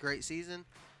 I've had a great season,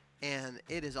 and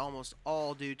it is almost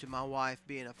all due to my wife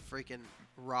being a freaking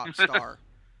rock star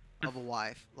of a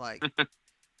wife. Like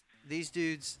these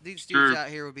dudes out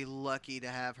here would be lucky to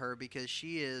have her, because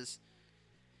she's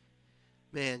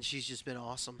just been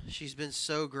awesome. She's been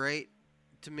so great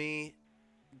to me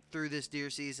through this deer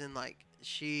season. Like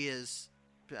she is,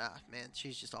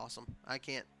 she's just awesome. I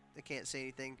can't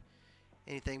say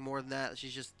anything more than that.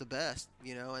 She's just the best,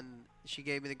 and she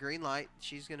gave me the green light.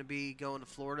 She's going to be going to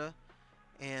Florida,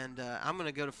 and I'm going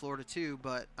to go to Florida too,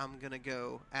 but I'm going to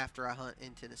go after I hunt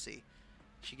in Tennessee.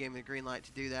 She gave me the green light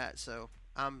to do that, so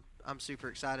I'm super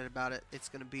excited about it.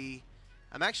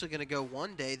 I'm actually going to go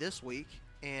one day this week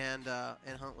and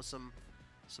hunt with some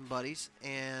buddies,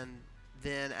 and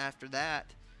then after that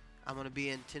I'm going to be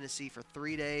in Tennessee for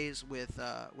 3 days with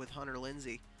Hunter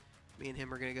Lindsay. Me and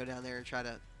him are going to go down there and try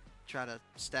to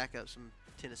stack up some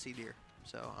Tennessee deer.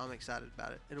 So I'm excited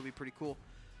about it. It'll be pretty cool.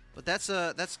 But that's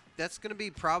going to be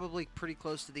probably pretty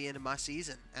close to the end of my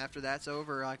season. After that's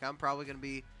over, like I'm probably going to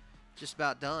be just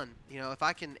about done. If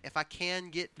I can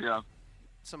get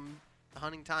some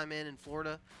hunting time in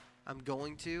Florida, I'm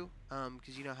going to,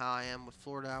 because you know how I am with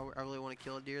Florida. I really want to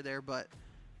kill a deer there, but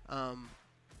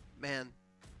man,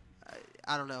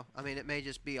 I don't know. I mean, it may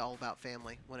just be all about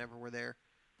family whenever we're there,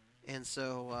 and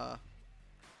so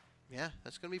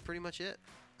that's gonna be pretty much it.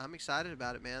 I'm excited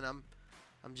about it, man. I'm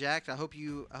jacked. I hope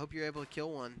you're able to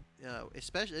kill one.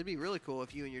 Especially, it'd be really cool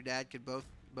if you and your dad could both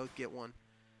get one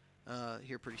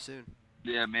here pretty soon.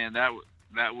 Yeah, man, that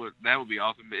would be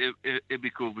awesome. It'd be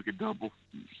cool if we could double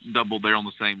there on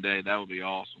the same day. That would be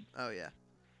awesome. Oh yeah.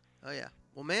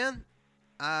 Well, man,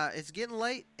 it's getting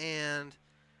late, and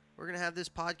we're gonna have this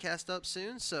podcast up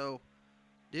soon. So,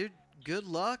 dude, good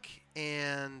luck,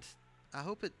 and I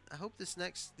hope these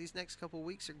next couple of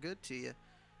weeks are good to you.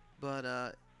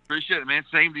 But appreciate it, man.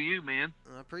 Same to you, man.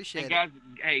 I appreciate it. And guys,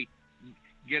 hey,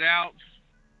 get out.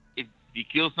 If you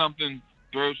kill something,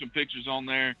 throw some pictures on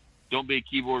there. Don't be a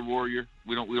keyboard warrior.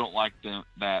 We don't like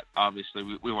that. Obviously,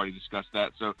 we already discussed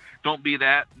that. So don't be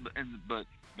that. But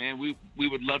man, we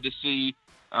would love to see.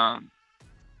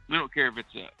 We don't care if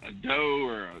it's a doe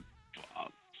or a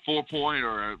 4-point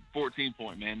or a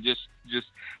 14-point. Man, just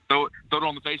throw it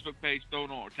on the Facebook page. Throw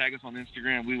it on, or tag us on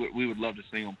Instagram. We would love to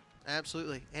see them.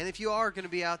 Absolutely. And if you are going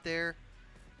to be out there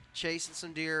chasing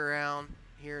some deer around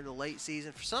here in the late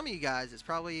season, for some of you guys, it's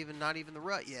probably not even the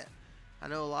rut yet. I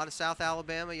know a lot of South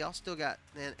Alabama, y'all still got,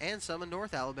 and some in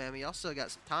North Alabama, y'all still got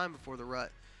some time before the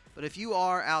rut. But if you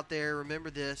are out there,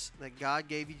 remember this, that God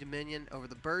gave you dominion over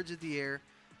the birds of the air,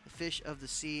 the fish of the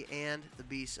sea, and the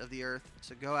beasts of the earth.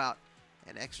 So go out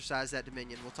and exercise that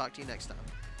dominion. We'll talk to you next time.